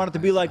birthday. I want it to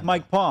be like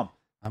Mike Palm.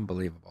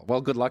 Unbelievable.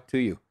 Well, good luck to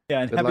you.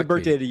 Yeah, and good happy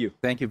birthday to you.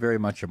 Thank you very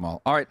much,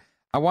 Amal. All right.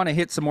 I want to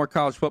hit some more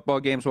college football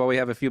games while we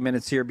have a few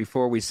minutes here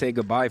before we say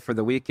goodbye for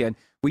the weekend.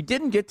 We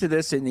didn't get to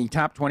this in the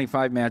top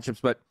 25 matchups,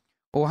 but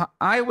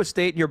Iowa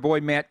State and your boy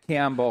Matt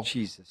Campbell,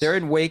 they're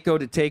in Waco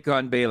to take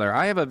on Baylor.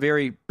 I have a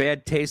very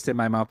bad taste in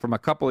my mouth from a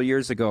couple of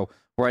years ago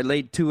where I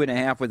laid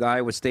 2.5 with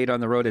Iowa State on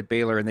the road at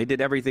Baylor, and they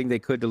did everything they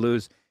could to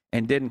lose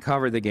and didn't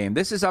cover the game.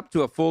 This is up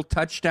to a full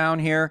touchdown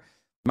here,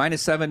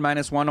 -7,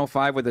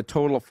 -105 with a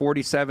total of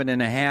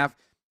 47.5.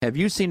 Have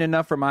you seen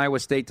enough from Iowa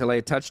State to lay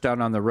a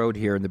touchdown on the road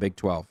here in the Big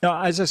 12? No,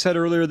 as I said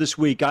earlier this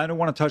week, I don't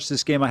want to touch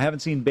this game. I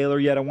haven't seen Baylor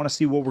yet. I want to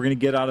see what we're going to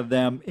get out of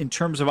them. In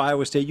terms of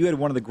Iowa State, you had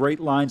one of the great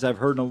lines I've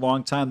heard in a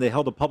long time. They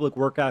held a public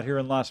workout here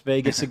in Las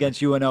Vegas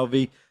against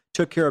UNLV,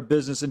 took care of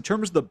business. In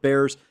terms of the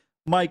Bears,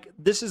 Mike,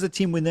 this is a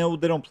team we know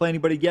they don't play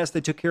anybody. Yes,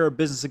 they took care of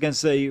business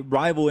against a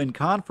rival in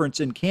conference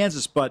in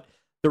Kansas, but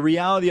the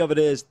reality of it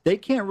is they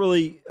can't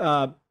really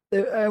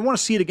I want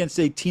to see it against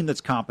a team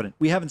that's competent.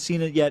 We haven't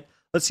seen it yet.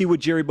 Let's see what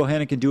Jerry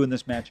Bohannon can do in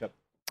this matchup.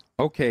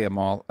 Okay,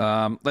 Amal.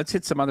 Let's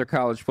hit some other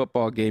college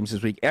football games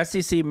this week.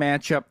 SEC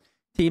matchup,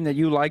 team that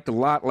you liked a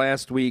lot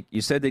last week. You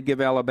said they'd give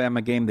Alabama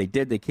a game. They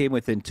did. They came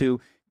within 2.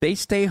 They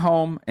stay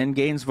home in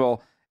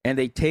Gainesville, and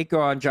they take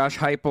on Josh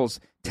Heupel's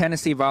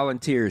Tennessee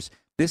Volunteers.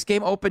 This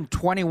game opened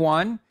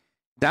 21,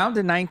 down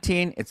to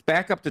 19. It's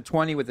back up to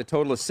 20 with a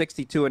total of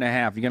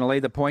 62.5. You going to lay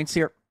the points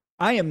here?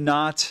 I am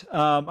not.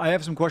 I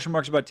have some question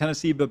marks about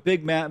Tennessee, but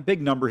big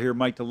number here,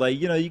 Mike, to lay.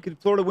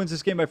 Florida wins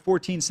this game by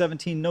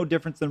 14-17, no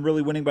difference than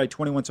really winning by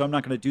 21, so I'm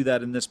not going to do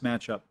that in this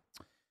matchup.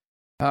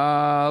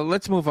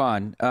 Let's move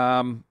on.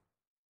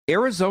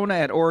 Arizona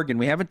at Oregon.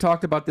 We haven't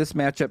talked about this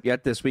matchup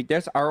yet this week.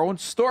 There's our own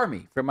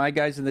Stormy from My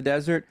Guys in the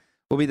Desert.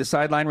 Will be the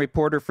sideline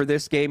reporter for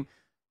this game.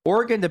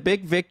 Oregon, the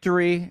big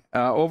victory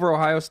over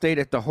Ohio State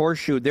at the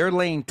Horseshoe. They're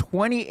laying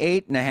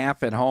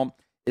 28.5 at home.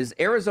 Is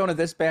Arizona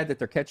this bad that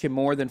they're catching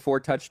more than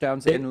 4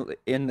 touchdowns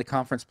in the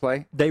conference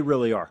play? They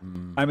really are.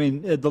 I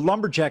mean, the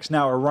Lumberjacks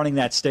now are running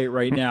that state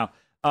right now.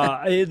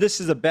 This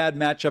is a bad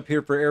matchup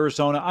here for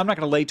Arizona. I'm not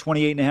going to lay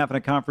 28.5 in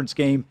a conference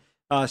game.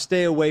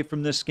 Stay away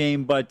from this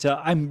game, but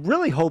I'm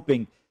really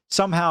hoping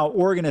somehow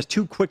Oregon has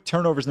 2 quick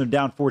turnovers and they're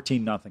down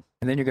 14-0.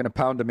 And then you're going to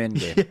pound them in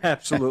game. Yeah,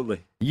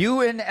 absolutely.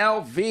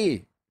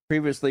 UNLV,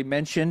 previously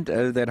mentioned,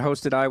 that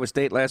hosted Iowa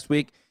State last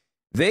week.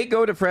 They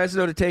go to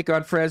Fresno to take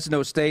on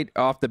Fresno State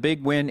off the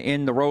big win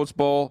in the Rose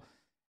Bowl.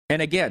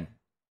 And again,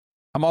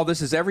 Amal,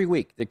 this is every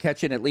week. They're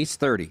catching at least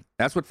 30.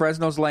 That's what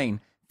Fresno's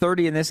laying.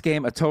 30 in this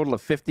game, a total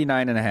of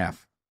 59.5.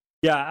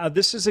 Yeah,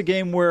 this is a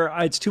game where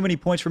it's too many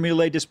points for me to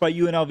lay despite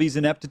UNLV's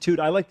ineptitude.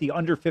 I like the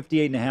under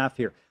 58.5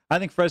 here. I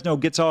think Fresno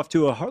gets off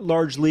to a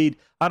large lead.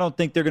 I don't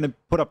think they're going to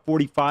put up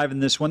 45 in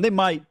this one. They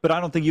might, but I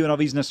don't think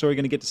UNLV is necessarily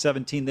going to get to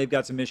 17. They've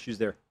got some issues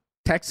there.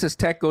 Texas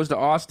Tech goes to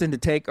Austin to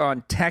take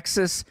on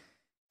Texas.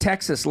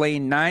 Texas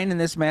laying 9 in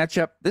this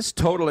matchup. This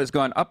total has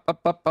gone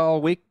up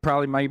all week.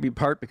 Probably might be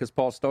part because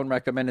Paul Stone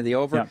recommended the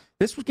over. Yeah.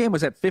 This game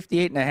was at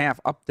 58.5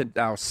 up to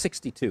now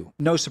 62.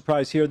 No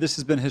surprise here. This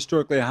has been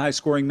historically a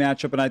high-scoring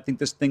matchup, and I think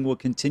this thing will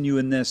continue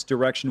in this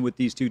direction with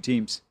these two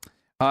teams.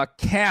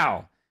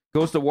 Cal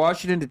goes to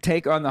Washington to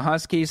take on the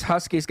Huskies.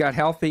 Huskies got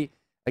healthy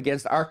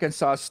against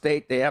Arkansas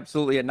State. They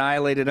absolutely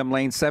annihilated them,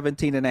 laying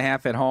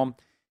 17.5 at home.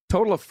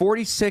 Total of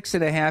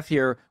 46.5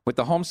 here with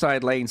the home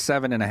side laying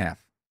 7.5.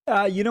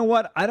 You know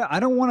what?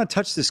 I don't want to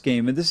touch this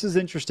game, and this is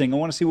interesting. I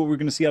want to see what we're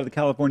going to see out of the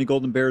California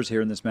Golden Bears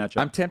here in this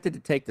matchup. I'm tempted to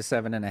take the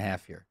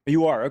 7.5 here.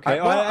 You are? Okay.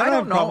 I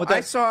don't know.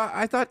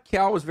 I thought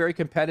Cal was very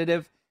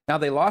competitive. Now,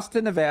 they lost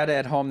to Nevada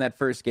at home that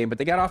first game, but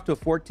they got off to a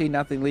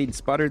 14-0 lead and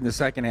sputtered in the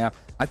second half.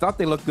 I thought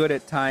they looked good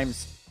at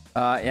times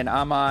in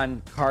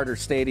Amon Carter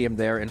Stadium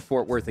there in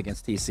Fort Worth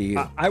against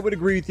TCU. I would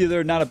agree with you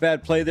there. Not a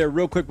bad play there.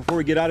 Real quick before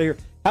we get out of here,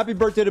 happy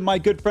birthday to my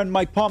good friend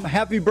Mike Palm.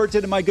 Happy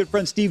birthday to my good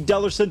friend Steve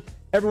Dellerson.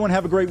 Everyone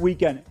have a great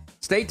weekend.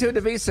 Stay tuned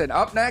to VSiN.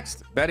 Up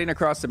next, Betting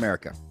Across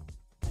America.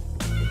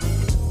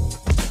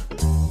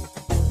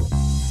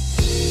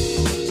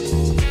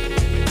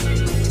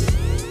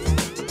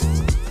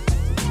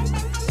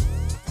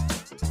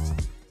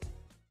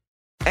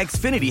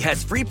 Xfinity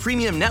has free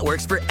premium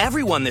networks for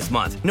everyone this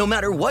month, no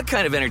matter what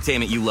kind of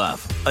entertainment you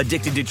love.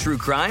 Addicted to true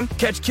crime?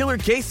 Catch killer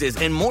cases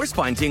and more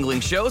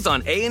spine-tingling shows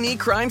on A&E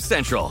Crime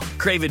Central.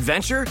 Crave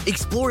adventure?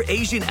 Explore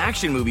Asian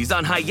action movies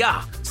on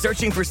Hi-Ya.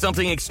 Searching for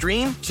something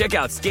extreme? Check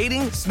out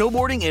skating,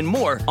 snowboarding, and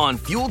more on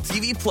Fuel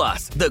TV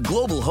Plus, the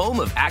global home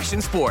of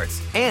action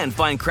sports. And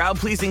find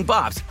crowd-pleasing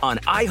bops on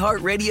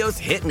iHeartRadio's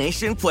Hit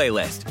Nation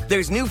playlist.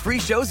 There's new free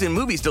shows and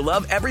movies to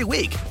love every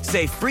week.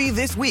 Say free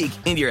this week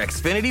into your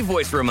Xfinity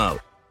voice remote.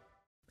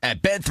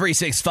 At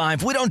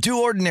Bet365, we don't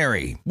do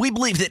ordinary. We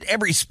believe that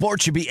every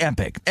sport should be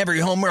epic.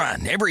 Every home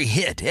run, every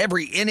hit,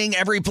 every inning,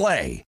 every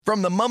play.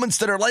 From the moments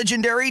that are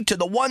legendary to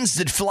the ones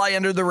that fly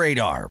under the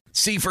radar.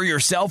 See for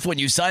yourself when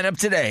you sign up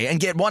today and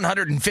get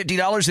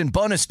 $150 in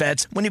bonus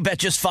bets when you bet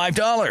just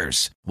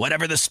 $5.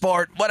 Whatever the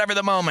sport, whatever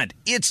the moment,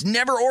 it's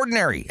never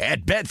ordinary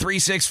at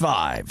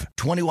Bet365.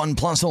 21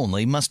 plus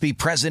only. Must be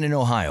present in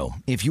Ohio.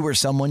 If you or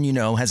someone you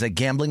know has a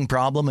gambling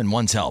problem and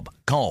wants help,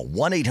 call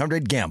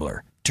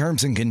 1-800-GAMBLER.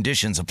 Terms and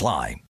conditions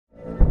apply.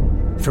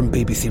 From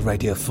BBC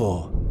Radio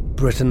 4,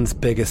 Britain's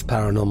biggest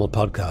paranormal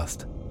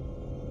podcast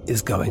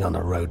is going on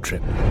a road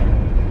trip.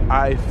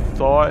 I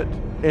thought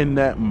in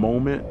that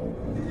moment,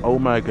 oh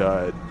my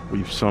God,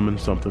 we've summoned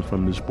something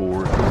from this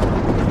board.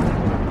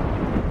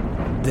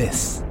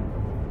 This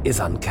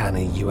is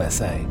Uncanny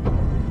USA.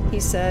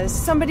 He says,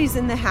 somebody's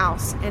in the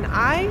house, and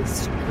I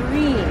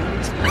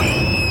screamed.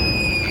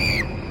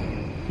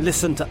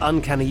 Listen to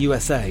Uncanny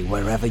USA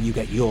wherever you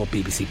get your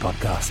BBC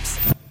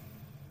podcasts,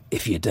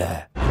 if you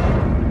dare.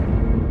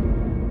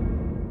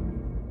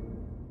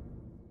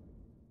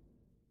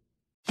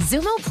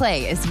 Xumo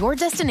Play is your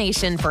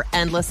destination for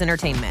endless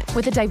entertainment.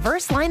 With a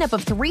diverse lineup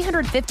of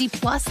 350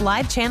 plus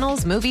live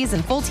channels, movies,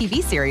 and full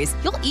TV series,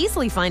 you'll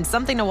easily find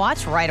something to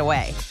watch right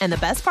away. And the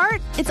best part?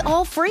 It's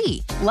all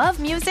free. Love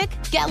music?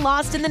 Get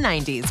lost in the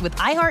 90s with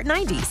iHeart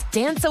 90s,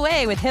 dance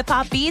away with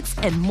hip-hop beats,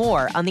 and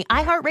more on the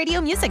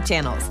iHeartRadio music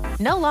channels.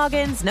 No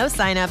logins, no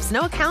signups,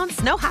 no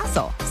accounts, no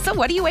hassle. So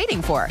what are you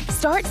waiting for?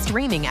 Start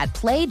streaming at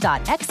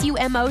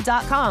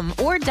play.xumo.com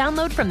or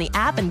download from the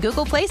app and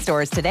Google Play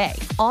stores today.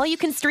 All you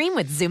can stream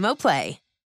with Xumo Play.